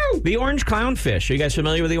 The orange clownfish. Are you guys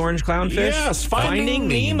familiar with the orange clownfish? Yes, Finding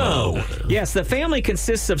Nemo. Yes, the family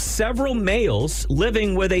consists of several males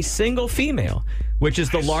living with a single female, which is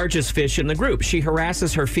the largest fish in the group. She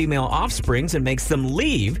harasses her female offsprings and makes them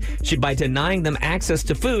leave by denying them access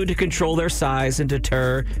to food to control their size and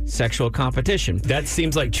deter sexual competition. That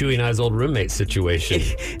seems like Chewy and I's old roommate situation.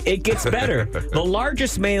 It gets better. The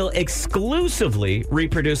largest male exclusively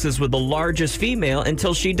reproduces with the largest female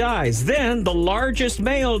until she dies. Then the largest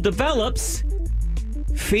male develops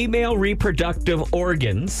female reproductive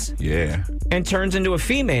organs. Yeah. And turns into a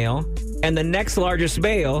female, and the next largest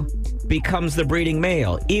male becomes the breeding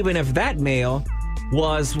male, even if that male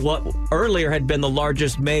was what earlier had been the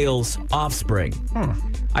largest male's offspring.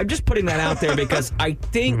 I'm just putting that out there because I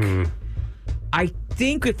think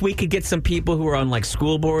if we could get some people who are on like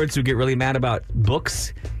school boards who get really mad about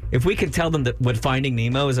books, if we could tell them that what Finding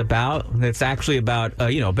Nemo is about, it's actually about,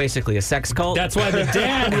 basically a sex cult. That's why the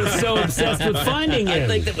dad was so obsessed with finding him. I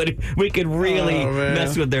think that we could really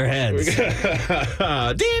mess with their heads.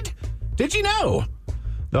 Did you know?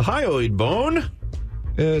 The hyoid bone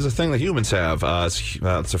is a thing that humans have.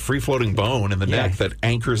 It's a free-floating bone in the neck that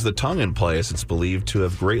anchors the tongue in place. It's believed to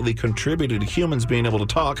have greatly contributed to humans being able to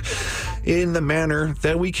talk in the manner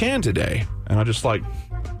that we can today. And I just I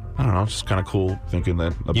don't know, it's just kind of cool thinking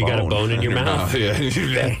that you got a bone in your mouth. Yeah.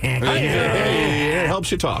 It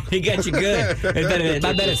helps you talk. He got you good.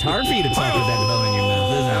 I bet it's hard for you to talk with that bone in your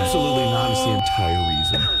mouth, isn't it? Absolutely not. It's the entire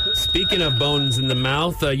reason. Speaking of bones in the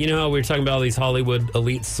mouth, you know how we were talking about all these Hollywood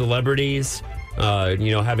elite celebrities,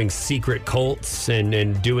 having secret cults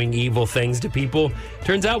and doing evil things to people?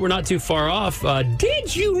 Turns out we're not too far off.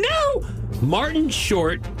 Did you know Martin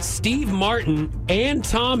Short, Steve Martin, and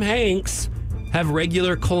Tom Hanks have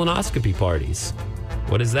regular colonoscopy parties?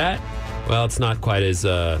 What is that? Well, it's not quite as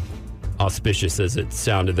auspicious as it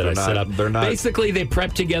sounded that I set up. They're not. Basically, they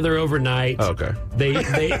prep together overnight. Oh, okay. They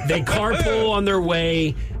carpool on their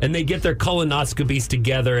way, and they get their colonoscopies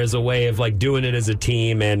together as a way of doing it as a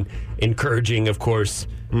team and encouraging, of course,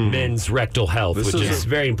 men's rectal health, which is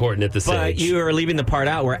very important at this age. But you are leaving the part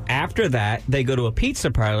out where after that they go to a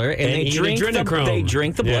pizza parlor and they drink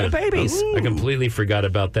the blood of babies. I completely forgot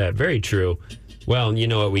about that. Very true. Well, you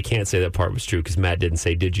know what? We can't say that part was true because Matt didn't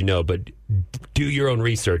say, "Did you know?" But do your own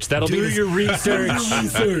research. Go on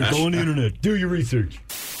the internet. Do your research.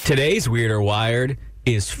 Today's Weird or Wired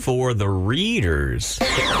is for the readers.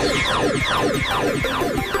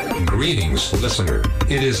 Greetings, listener.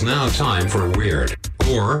 It is now time for Weird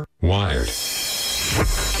or Wired.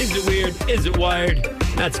 Is it weird? Is it wired?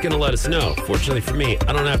 Matt's going to let us know. Fortunately for me,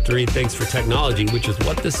 I don't have to read things for technology, which is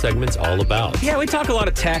what this segment's all about. Yeah, we talk a lot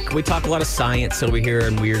of tech. We talk a lot of science over here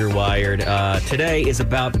in Weird or Wired. Today is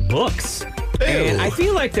about books. Ew. And I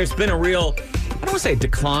feel like there's been a real, I don't want to say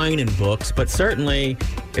decline in books, but certainly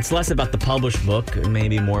it's less about the published book and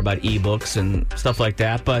maybe more about ebooks and stuff like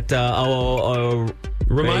that. But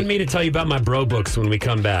remind me to tell you about my bro books when we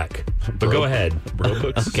come back. But go ahead. Bro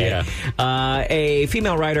books? Okay. Yeah. A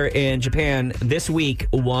female writer in Japan this week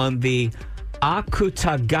won the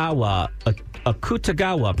Akutagawa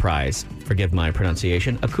Prize. Forgive my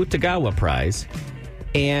pronunciation. Akutagawa Prize.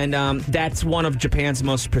 And that's one of Japan's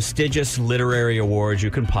most prestigious literary awards you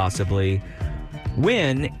can possibly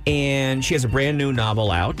win. And she has a brand new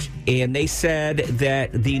novel out. And they said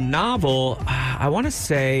that the novel, I want to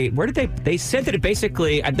say, where did they said that it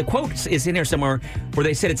basically, the quote is in here somewhere, where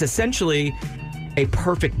they said it's essentially a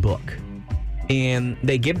perfect book. And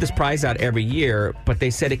they give this prize out every year, but they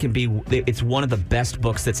said it's one of the best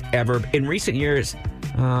books that's ever, in recent years,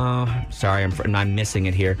 sorry, I'm missing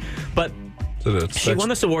it here, but She won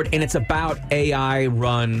this award, and it's about AI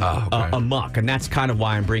run amok, and that's kind of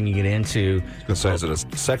why I'm bringing it into. I was going to say, it's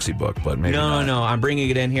a sexy book, but maybe not. No, I'm bringing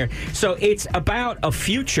it in here. So it's about a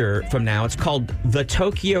future from now. It's called The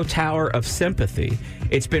Tokyo Tower of Sympathy.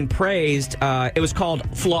 It's been praised. It was called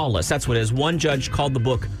Flawless. That's what it is. One judge called the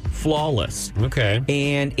book Flawless. Okay.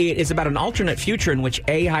 And it is about an alternate future in which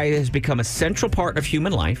AI has become a central part of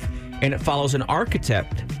human life, and it follows an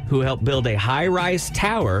architect who helped build a high-rise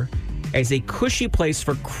tower as a cushy place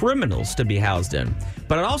for criminals to be housed in.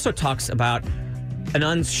 But it also talks about an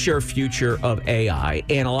unsure future of AI.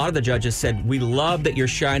 And a lot of the judges said, we love that you're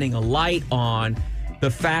shining a light on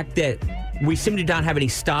the fact that we seem to not have any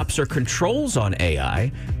stops or controls on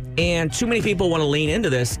AI. And too many people want to lean into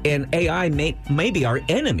this, and AI may be our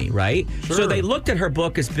enemy, right? Sure. So they looked at her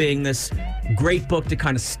book as being this great book to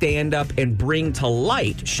kind of stand up and bring to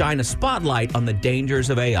light, shine a spotlight on the dangers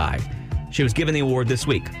of AI. She was given the award this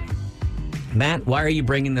week. Matt, why are you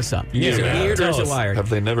bringing this up? Yeah, Is it weird or is it wired? Have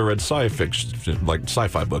they never read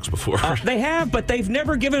sci-fi books before? They have, but they've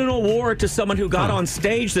never given an award to someone who got on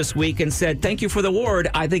stage this week and said, thank you for the award.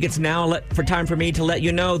 I think it's now time for me to let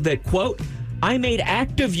you know that, quote, I made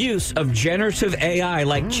active use of generative AI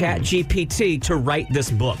like ChatGPT to write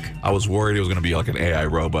this book. I was worried it was going to be like an AI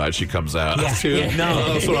robot. She comes out. No. That's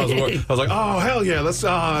what I was worried. I was like, oh, hell yeah, that's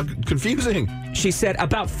confusing. She said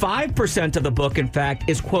about 5% of the book, in fact,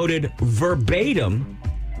 is quoted verbatim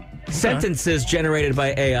sentences generated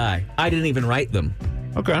by AI. I didn't even write them.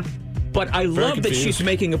 Okay. But I love that she's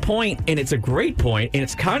making a point, and it's a great point, and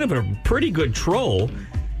it's kind of a pretty good troll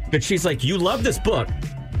that she's like, you love this book.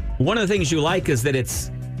 One of the things you like is that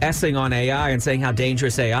it's essing on AI and saying how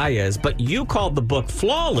dangerous AI is, but you called the book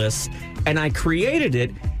Flawless, and I created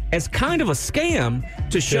it as kind of a scam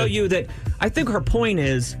to show you that I think her point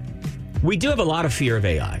is we do have a lot of fear of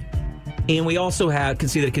AI, and we also can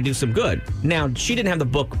see that it can do some good. Now, she didn't have the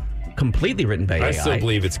book completely written by AI. I still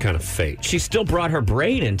believe it's kind of fake. She still brought her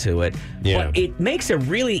brain into it, but it makes it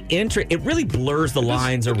really it really blurs the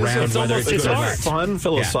lines around whether it's good or not. Fun,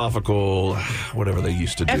 philosophical, whatever they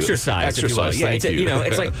used to do. Exercise. Thank you.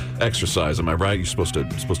 It's like exercise. Am I right? You're supposed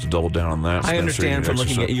to double down on that. I understand from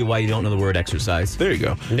looking at you why you don't know the word exercise. There you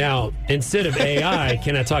go. Now, instead of AI,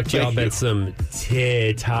 can I talk to y'all about some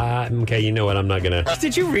time? Okay, you know what? I'm not gonna.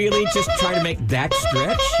 Did you really just try to make that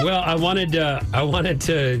stretch? Well, I wanted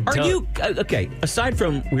to. Are you okay? Aside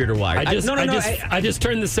from Weird or Wired, I just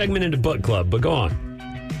turned the segment into book club. But go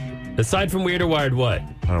on. Aside from Weird or Wired, what? I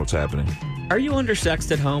don't know what's happening. Are you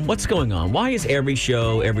undersexed at home? What's going on? Why is every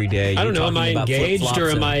show, every day? I don't know. Am I engaged or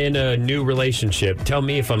am I in a new relationship? Tell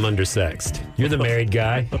me if I'm undersexed. You're the married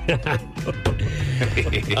guy.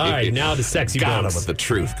 All right, now the sexy Got books. him with the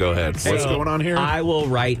truth. Go ahead. What's going on here? I will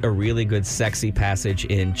write a really good sexy passage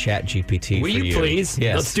in ChatGPT Will for you please?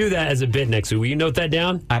 Yes. Let's do that as a bit next week. Will you note that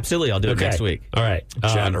down? Absolutely. I'll do it next week. All right.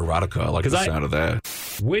 Chat erotica. I like the sound of that.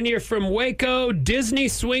 When you're from Waco, Disney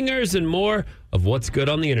swingers, and more of what's good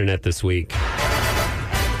on the internet this week.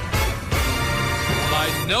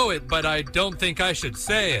 I know it, but I don't think I should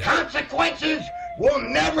say it. Consequences will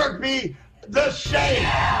never be the same.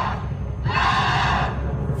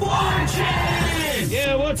 Fortune!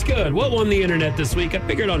 Yeah, what's good? What won the internet this week? I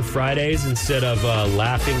figured on Fridays, instead of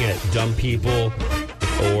laughing at dumb people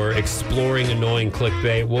or exploring annoying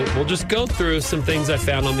clickbait, we'll just go through some things I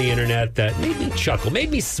found on the internet that made me chuckle, made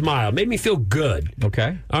me smile, made me feel good.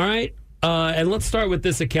 Okay. All right. And let's start with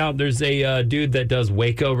this account. There's a dude that does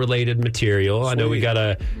Waco-related material. Sweet. I know we got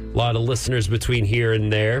a lot of listeners between here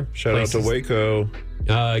and there. Shout out to Waco.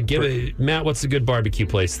 Matt, what's a good barbecue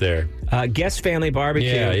place there? Guest Family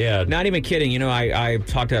Barbecue. Yeah. Not even kidding. You know, I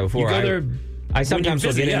talked about it before. You go there. I sometimes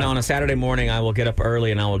will get in on a Saturday morning. I will get up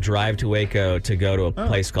early and I will drive to Waco to go to a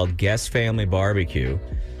place called Guest Family Barbecue.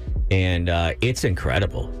 And it's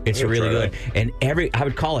incredible. It's really good. And I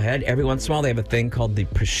would call ahead. Every once in a while, they have a thing called the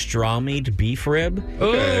pastrami'd beef rib.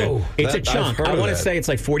 Oh, it's a chunk. I want to say it's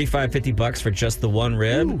like $45-$50 for just the one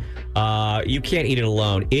rib. You can't eat it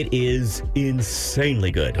alone. It is insanely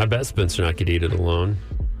good. I bet Spencer and I could eat it alone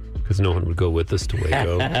because no one would go with us to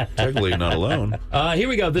Waco. Technically not alone. Here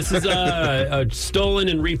we go. This is a stolen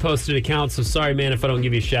and reposted account. So sorry, man, if I don't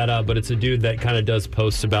give you a shout out. But it's a dude that kind of does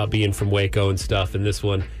posts about being from Waco and stuff. And this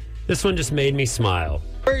one just made me smile.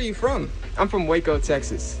 Where are you from? I'm from Waco,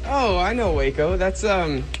 Texas. Oh, I know Waco. That's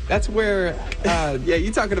where, yeah, you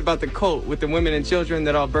talking about the cult with the women and children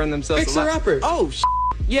that all burn themselves alive. Fixer-upper. Oh,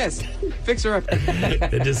 Yes, fix her up.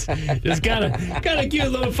 just kind of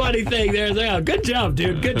cute little funny thing there. Like, oh, good job,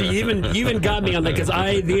 dude. Good. You even got me on that because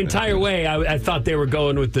the entire way I thought they were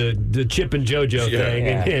going with the Chip and JoJo thing,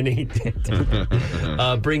 and he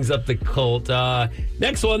brings up the cult.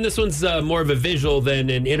 Next one. This one's more of a visual than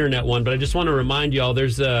an internet one, but I just want to remind y'all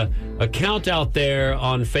there's a account out there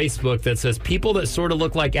on Facebook that says people that sort of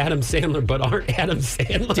look like Adam Sandler but aren't Adam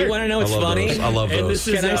Sandler. Do you want to know what's funny? Those. I love those.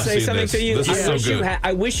 Can I say something to you? This is so good.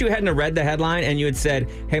 I wish you hadn't read the headline and you had said,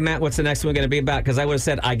 "Hey Matt, what's the next one going to be about?" Because I would have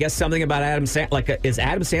said, "I guess something about Adam Sandler." Like, is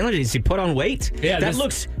Adam Sandler? Does he put on weight? Yeah, that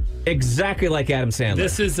looks exactly like Adam Sandler.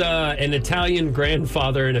 This is an Italian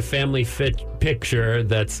grandfather in a family fit picture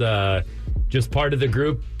that's just part of the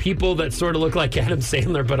group. People that sort of look like Adam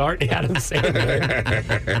Sandler but aren't Adam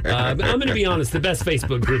Sandler. I'm going to be honest, the best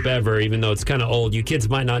Facebook group ever, even though it's kind of old. You kids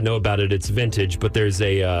might not know about it. It's vintage, but there's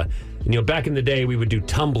a, back in the day we would do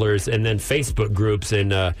Tumblrs and then Facebook groups,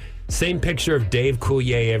 and same picture of Dave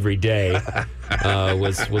Coulier every day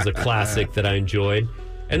was a classic that I enjoyed.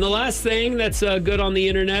 And the last thing that's good on the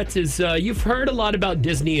internet is you've heard a lot about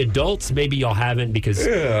Disney adults. Maybe y'all haven't because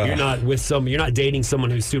you're not dating someone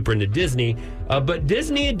who's super into Disney. But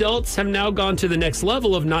Disney adults have now gone to the next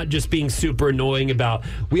level of not just being super annoying about,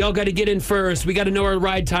 we all got to get in first, we got to know our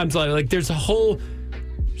ride times. Like there's a whole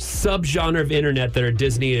subgenre of internet that are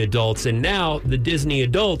Disney adults, and now the Disney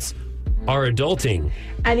adults are adulting.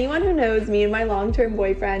 Anyone who knows me and my long-term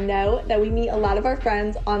boyfriend know that we meet a lot of our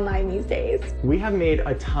friends online these days. We have made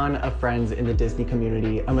a ton of friends in the Disney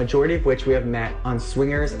community, a majority of which we have met on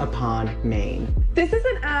Swingers Upon Maine. This is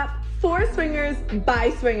an app for swingers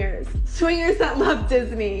by swingers. Swingers that love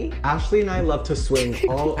Disney. Ashley and I love to swing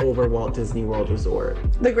all over Walt Disney World Resort.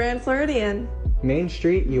 The Grand Floridian. Main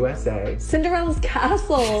Street, USA. Cinderella's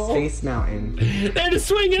Castle. Space Mountain. They're just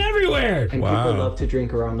swinging everywhere. And people love to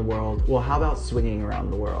drink around the world. Well, how about swinging around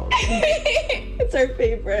the world? It's our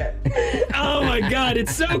favorite. Oh my God,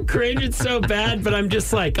 it's so cringe, it's so bad, but I'm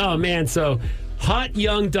just like, oh man, so hot,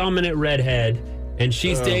 young, dominant redhead, and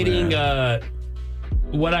she's dating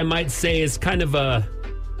what I might say is kind of a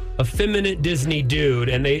effeminate Disney dude,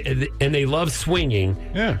 and they love swinging.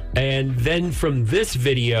 Yeah. And then from this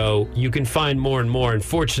video, you can find more and more.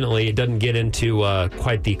 Unfortunately, it doesn't get into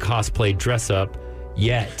quite the cosplay dress up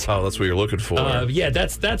yet. Oh, that's what you're looking for. Yeah,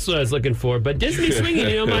 that's what I was looking for. But Disney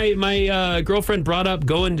swinging, my girlfriend brought up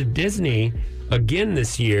going to Disney again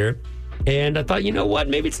this year, and I thought, you know what,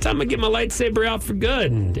 maybe it's time to get my lightsaber out for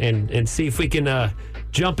good and see if we can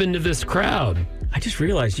jump into this crowd. I just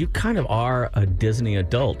realized you kind of are a Disney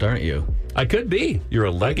adult, aren't you? I could be. You're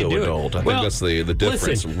a Lego adult. I think that's the difference.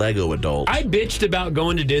 Listen, Lego adult. I bitched about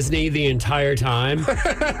going to Disney the entire time,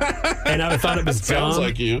 and I thought it was dumb. Sounds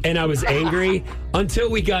like you. And I was angry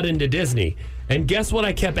until we got into Disney. And guess what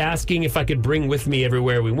I kept asking if I could bring with me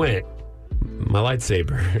everywhere we went? My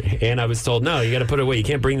lightsaber. And I was told, no, you got to put it away. You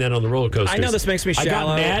can't bring that on the roller coaster. I know this makes me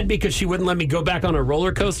shallow. I got mad because she wouldn't let me go back on a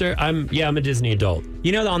roller coaster. I'm a Disney adult.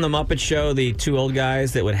 You know, on the Muppet Show, the two old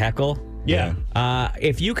guys that would heckle? Yeah.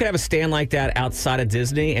 If you could have a stand like that outside of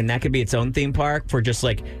Disney, and that could be its own theme park for just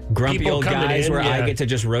like grumpy People old guys in, where I get to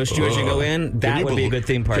just roast you as you go in, that would be a good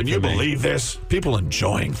theme park. Can you for me. believe this? People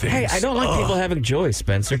enjoying things. Hey, I don't like people having joy,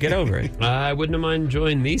 Spencer. Get over it. I wouldn't have mind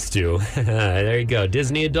joining these two. There you go.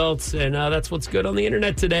 Disney adults, and that's what's good on the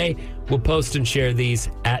internet today. We'll post and share these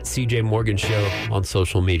at CJ Morgan Show on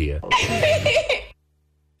social media.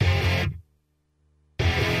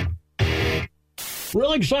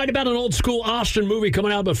 Really excited about an old school Austin movie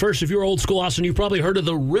coming out. But first, if you're old school Austin, you've probably heard of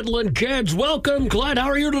the Riddlin' Kids. Welcome, Clyde. How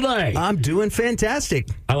are you today? I'm doing fantastic.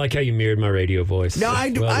 I like how you mirrored my radio voice. No, I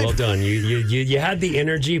do. Well done. You had the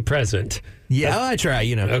energy present. Yeah, I try.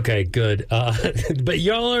 Okay, good. But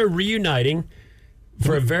y'all are reuniting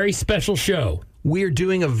for a very special show. We're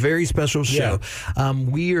doing a very special show.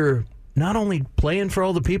 We're not only playing for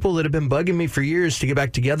all the people that have been bugging me for years to get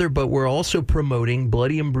back together, but we're also promoting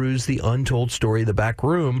Bloody and Bruised, the untold story of the back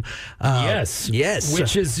room. Yes.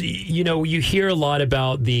 Which is, you hear a lot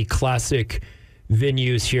about the classic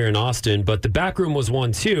venues here in Austin, but the back room was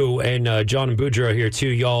one too, and John and Boudreaux are here too.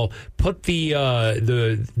 Y'all put the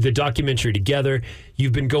documentary together.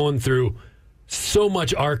 You've been going through so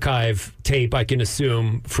much archive tape, I can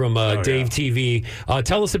assume, from Dave TV.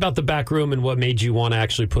 Tell us about the back room and what made you want to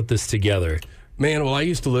actually put this together. Man, well, I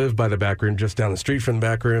used to live by the back room, just down the street from the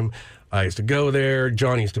back room. I used to go there.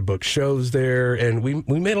 John used to book shows there, and we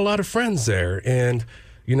made a lot of friends there. And,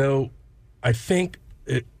 I think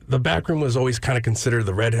the Backroom was always kind of considered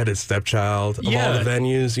the redheaded stepchild of all the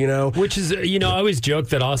venues, you know? Which is, I always joke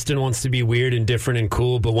that Austin wants to be weird and different and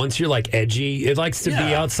cool, but once you're like edgy, it likes to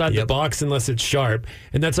be outside the box unless it's sharp.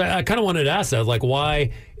 And that's, I kind of wanted to ask that, like,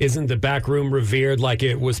 why isn't the Backroom revered like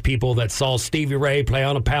it was people that saw Stevie Ray play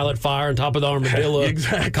on a pallet fire on top of the armadillo?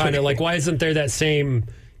 Exactly. Kind of like, why isn't there that same,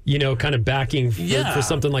 kind of backing for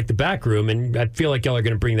something like the Backroom? And I feel like y'all are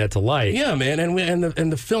going to bring that to light. Yeah, man.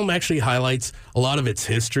 And the film actually highlights a lot of its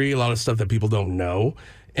history, a lot of stuff that people don't know,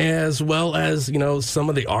 as well as, some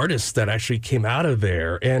of the artists that actually came out of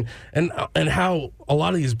there, and how a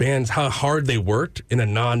lot of these bands, how hard they worked in a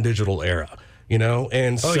non-digital era,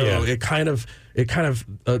 and it kind of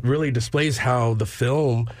really displays how the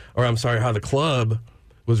film, how the club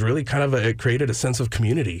was really kind of it created a sense of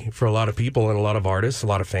community for a lot of people and a lot of artists, a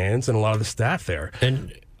lot of fans, and a lot of the staff there.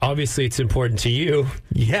 And obviously it's important to you.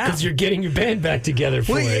 Yeah. Because you're getting your band back together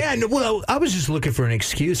for it. Yeah. No, I was just looking for an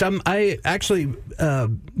excuse. I actually,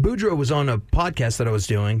 Boudreaux was on a podcast that I was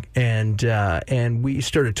doing, and we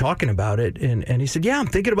started talking about it, and he said, I'm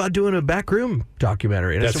thinking about doing a Backroom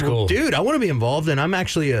documentary. And That's I said, cool. Dude, I want to be involved, and I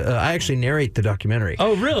actually narrate the documentary.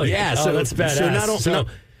 Oh, really? Yeah. So that's badass.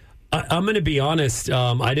 I'm going to be honest.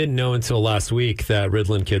 I didn't know until last week that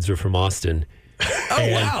Riddlin' kids were from Austin.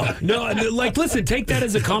 Wow. No, like, listen, take that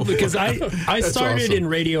as a compliment, because I started awesome. in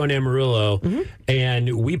radio in Amarillo,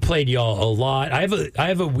 and we played y'all a lot. I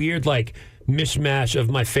have a weird, like, mishmash of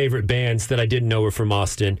my favorite bands that I didn't know were from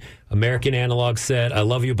Austin. American Analog Set, I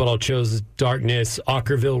Love You But I'll Choose Darkness,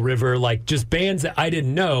 Ockerville River, like, just bands that I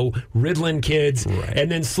didn't know, Riddlin' kids. Right. And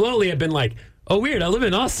then slowly I've been like, oh, weird, I live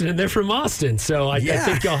in Austin and they're from Austin. So I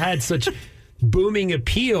think y'all had such booming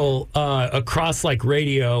appeal across like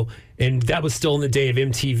radio, and that was still in the day of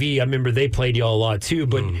MTV. I remember they played y'all a lot too.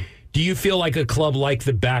 But do you feel like a club like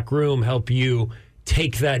the Backroom help you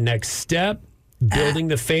take that next step, building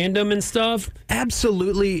the fandom and stuff?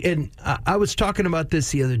 Absolutely. And I was talking about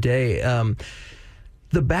this the other day.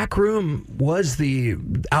 The Backroom was the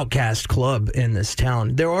outcast club in this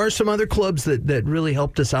town. There are some other clubs that really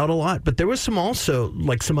helped us out a lot, but there was some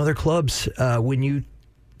other clubs when you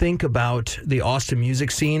think about the Austin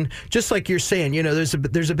music scene, just like you're saying, there's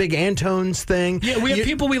a big Antones thing. Yeah, we have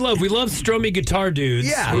people we love. We love strummy guitar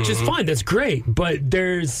dudes, which is fine. That's great. But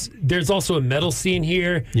there's also a metal scene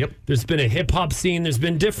here. Yep. There's been a hip hop scene. There's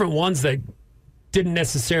been different ones that didn't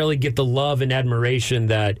necessarily get the love and admiration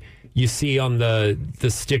that you see on the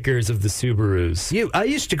stickers of the Subarus. Yeah, I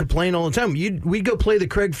used to complain all the time. We'd go play the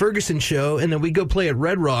Craig Ferguson show, and then we'd go play at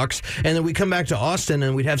Red Rocks, and then we'd come back to Austin,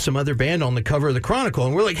 and we'd have some other band on the cover of the Chronicle,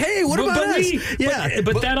 and we're like, hey, what about us?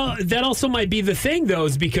 But that also might be the thing, though,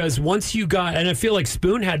 is because once you got, and I feel like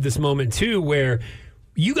Spoon had this moment, too, where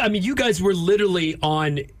you guys were literally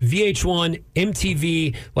on VH1,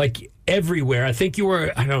 MTV, like, everywhere. I think you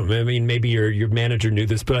were, I don't know, maybe your manager knew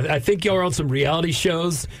this, but I think y'all were on some reality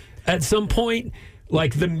shows at some point.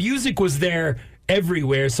 Like, the music was there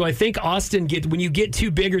everywhere. So I think Austin when you get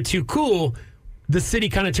too big or too cool, the city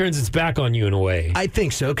kind of turns its back on you in a way. I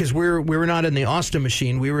think so, because we were not in the Austin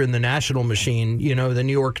machine. We were in the national machine, the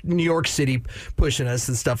New York City pushing us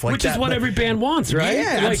and stuff like that. Which is what every band wants, right?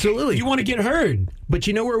 Yeah, absolutely. You want to get heard. But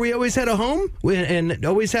you know where we always had a home and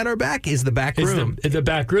always had our back is the Backroom. The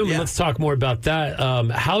Backroom. Yeah. And let's talk more about that.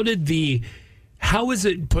 How is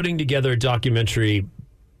it putting together a documentary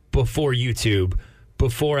before YouTube,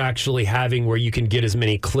 before actually having where you can get as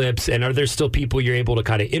many clips? And are there still people you're able to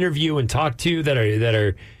kind of interview and talk to that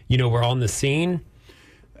are were on the scene?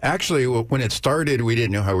 Actually, when it started, we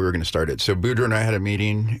didn't know how we were going to start it. So Boudreaux and I had a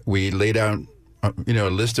meeting. We laid out, a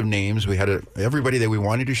list of names. We had everybody that we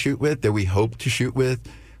wanted to shoot with, that we hoped to shoot with,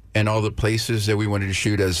 and all the places that we wanted to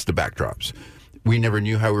shoot as the backdrops. We never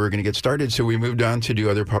knew how we were going to get started, so we moved on to do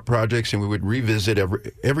other projects, and we would revisit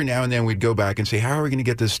every now and then. We'd go back and say, how are we going to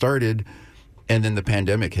get this started? And then the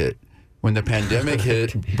pandemic hit. When the pandemic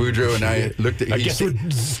hit, Boudreaux and I looked at... I guess we're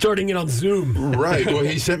starting it on Zoom. Right. Well,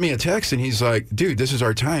 he sent me a text, and he's like, dude, this is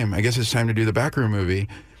our time. I guess it's time to do the Backroom movie.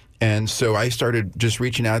 And so I started just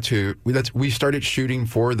reaching out to... We started shooting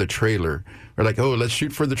for the trailer. We're like, oh, let's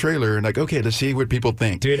shoot for the trailer. And like, okay, let's see what people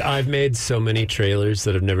think. Dude, I've made so many trailers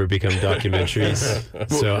that have never become documentaries.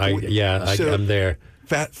 I'm there.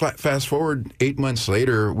 Fast forward 8 months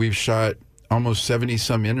later, we've shot almost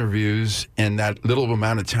 70-some interviews in that little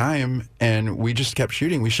amount of time, and we just kept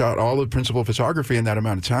shooting. We shot all the principal photography in that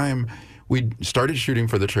amount of time. We started shooting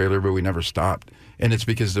for the trailer, but we never stopped. And it's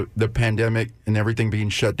because the pandemic and everything being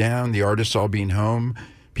shut down, the artists all being home,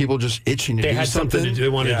 people just itching to do something. They had something to do. They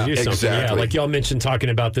wanted to do something. Exactly. Yeah, like y'all mentioned talking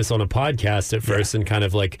about this on a podcast at first and kind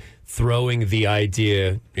of like throwing the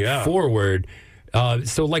idea forward.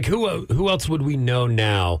 So, like, who else would we know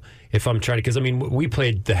now? If I'm trying to, because I mean, we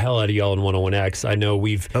played the hell out of y'all in 101X. I know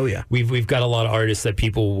we've got a lot of artists that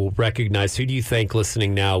people will recognize. Who do you think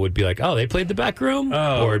listening now would be like, oh, they played the Back Room?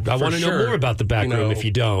 Or I want to know more about the Back Room if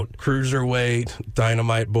you don't. Cruiserweight,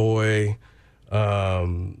 Dynamite Boy, who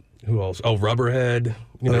else? Oh, Rubberhead.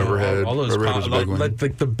 Rubberhead. All those Rubberhead was a big one.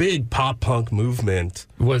 like the big pop punk movement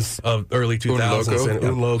was of early 2000s and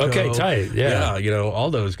Un Loco. Okay, tight. Yeah,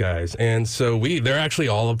 all those guys. And so they're actually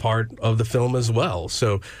all a part of the film as well.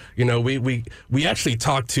 So, we actually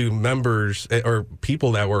talked to members or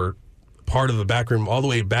people that were part of the Back Room all the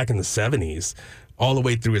way back in the 70s, all the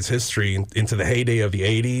way through its history into the heyday of the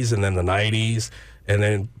 80s and then the 90s. And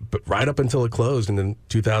then right up until it closed in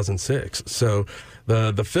 2006. So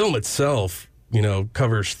the film itself,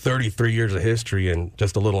 covers 33 years of history in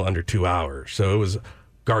just a little under 2 hours. So it was a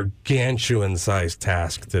gargantuan-sized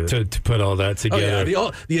task to put all that together. Oh,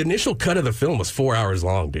 yeah. The initial cut of the film was 4 hours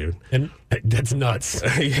long, dude. And that's nuts.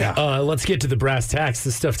 Yeah. Let's get to the brass tacks.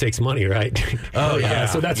 This stuff takes money, right? Oh, yeah.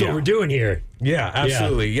 So that's what we're doing here. Yeah,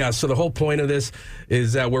 absolutely. Yeah. So the whole point of this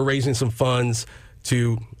is that we're raising some funds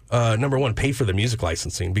to number one, pay for the music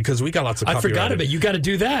licensing, because we got lots of I forgot about it. You got to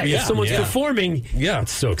do that. Yeah, if someone's performing, yeah,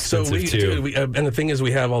 it's so expensive too. And the thing is,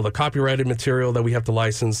 we have all the copyrighted material that we have to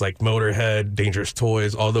license, like Motorhead, Dangerous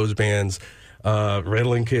Toys, all those bands,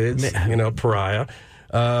 Riddling Kids, Pariah.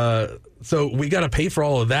 So we got to pay for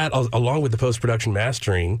all of that along with the post-production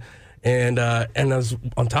mastering. And as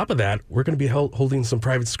on top of that, we're going to be holding some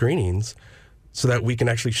private screenings so that we can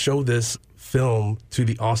actually show this film to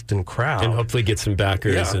the Austin crowd and hopefully get some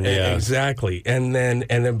backers. Exactly. And then,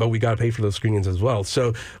 but we got to pay for those screenings as well.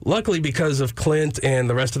 So luckily, because of Clint and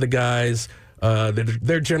the rest of the guys,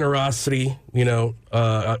 their generosity,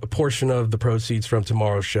 a portion of the proceeds from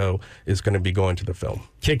tomorrow's show is going to be going to the film.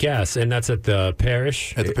 Kick ass. And that's at the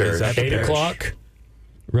Parish. At the Parish. Is that 8 o'clock?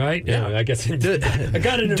 Right? Yeah, I guess I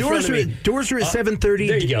got it in front of me. Doors are at 7:30.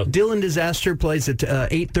 There you go. Dylan Disaster plays at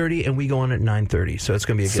 8:30, and we go on at 9:30. So it's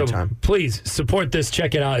going to be a good time. Please support this.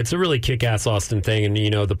 Check it out. It's a really kick-ass Austin thing, and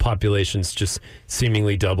the population's just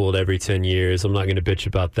seemingly doubled every 10 years. I'm not going to bitch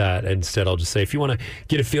about that. Instead, I'll just say if you want to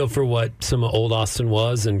get a feel for what some of old Austin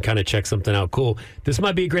was and kind of check something out cool, this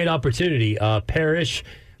might be a great opportunity. Parish,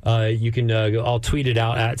 you can. I'll tweet it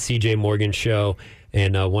out at CJ Morgan Show.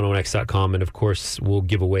 And 101x.com. And, of course, we'll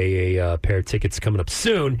give away a pair of tickets coming up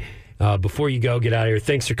soon. Before you go, get out of here.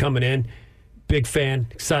 Thanks for coming in. Big fan.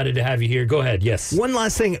 Excited to have you here. Go ahead. Yes. One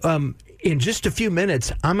last thing. In just a few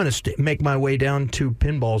minutes, I'm going to make my way down to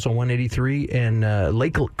Pinballs on 183 and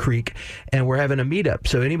Lake Creek, and we're having a meetup.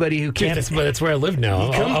 So anybody who can't... That's where I live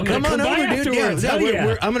now. Come on over, dude.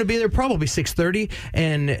 Yeah, I'm going to be there probably 6:30,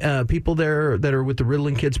 and people there that are with the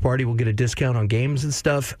Riddling Kids Party will get a discount on games and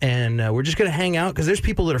stuff, and we're just going to hang out, because there's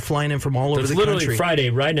people that are flying in from all over the country. It's literally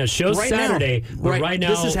Friday right now. Show's Saturday, but right now...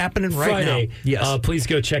 This is happening Friday. Now. Yes. Please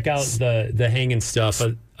go check out the hanging stuff.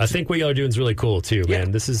 I think what y'all are doing is really cool too,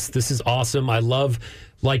 man. This is awesome. I love,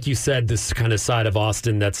 like you said, this kind of side of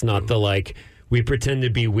Austin that's not the we pretend to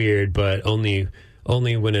be weird, but only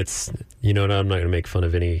when it's I'm not going to make fun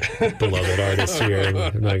of any beloved artists here.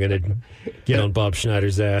 I'm not going to get on Bob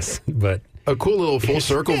Schneider's ass, but a cool little full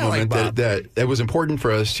circle moment that was important for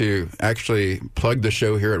us to actually plug the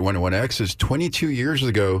show here at 101X is 22 years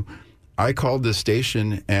ago. I called this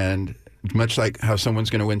station, and much like how someone's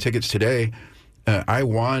going to win tickets today, I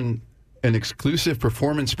won an exclusive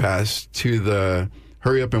performance pass to the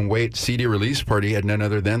Hurry Up and Wait CD release party at none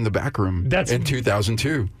other than the Backroom in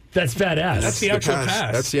 2002. That's badass. That's the actual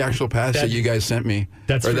pass. That's the actual pass that you guys sent me.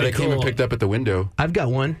 That's or that I cool. came and picked up at the window. I've got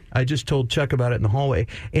one. I just told Chuck about it in the hallway.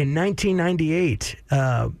 In 1998,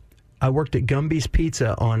 I worked at Gumby's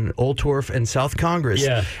Pizza on Old Torf and South Congress.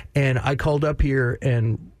 Yeah. And I called up here,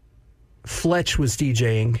 and Fletch was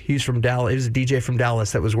DJing. He's from Dallas. He was a DJ from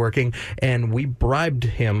Dallas that was working, and we bribed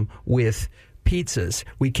him with pizzas.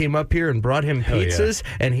 We came up here and brought him pizzas,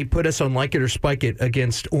 and he put us on Like It or Spike It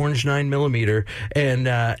against Orange 9mm. And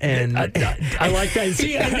I like that.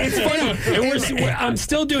 See, it's funny. And I'm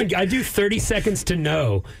still doing. I do 30 seconds to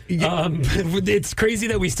know. It's crazy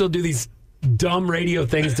that we still do these dumb radio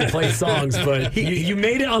things to play songs, but you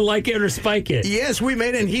made it on Like It or Spike It. Yes, we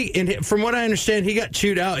made it, and from what I understand, he got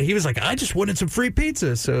chewed out. He was like, I just wanted some free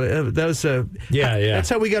pizza. So that was that's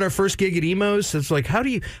how we got our first gig at Emo's. It's like, how do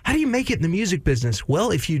you make it in the music business? Well,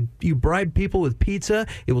 if you bribe people with pizza,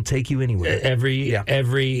 it will take you anywhere.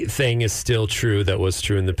 Everything is still true that was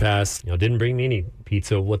true in the past. Didn't bring me any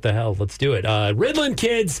pizza. What the hell? Let's do it. Riddling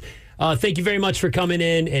Kids, thank you very much for coming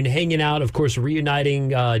in and hanging out. Of course, reuniting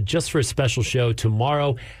just for a special show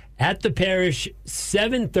tomorrow at the Parish,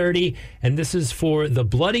 7:30. And this is for The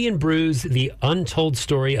Bloody and Bruised, the untold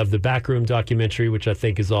story of the Backroom documentary, which I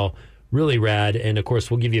think is all really rad. And, of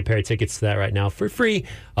course, we'll give you a pair of tickets to that right now for free.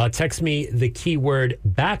 Text me the keyword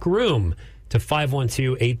Backroom to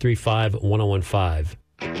 512-835-1015.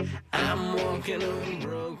 I'm walking on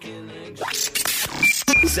broken eggs.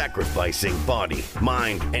 Sacrificing body,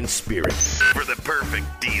 mind, and spirit for the perfect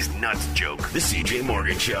D's Nuts joke. The CJ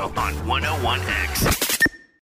Morgan Show on 101X.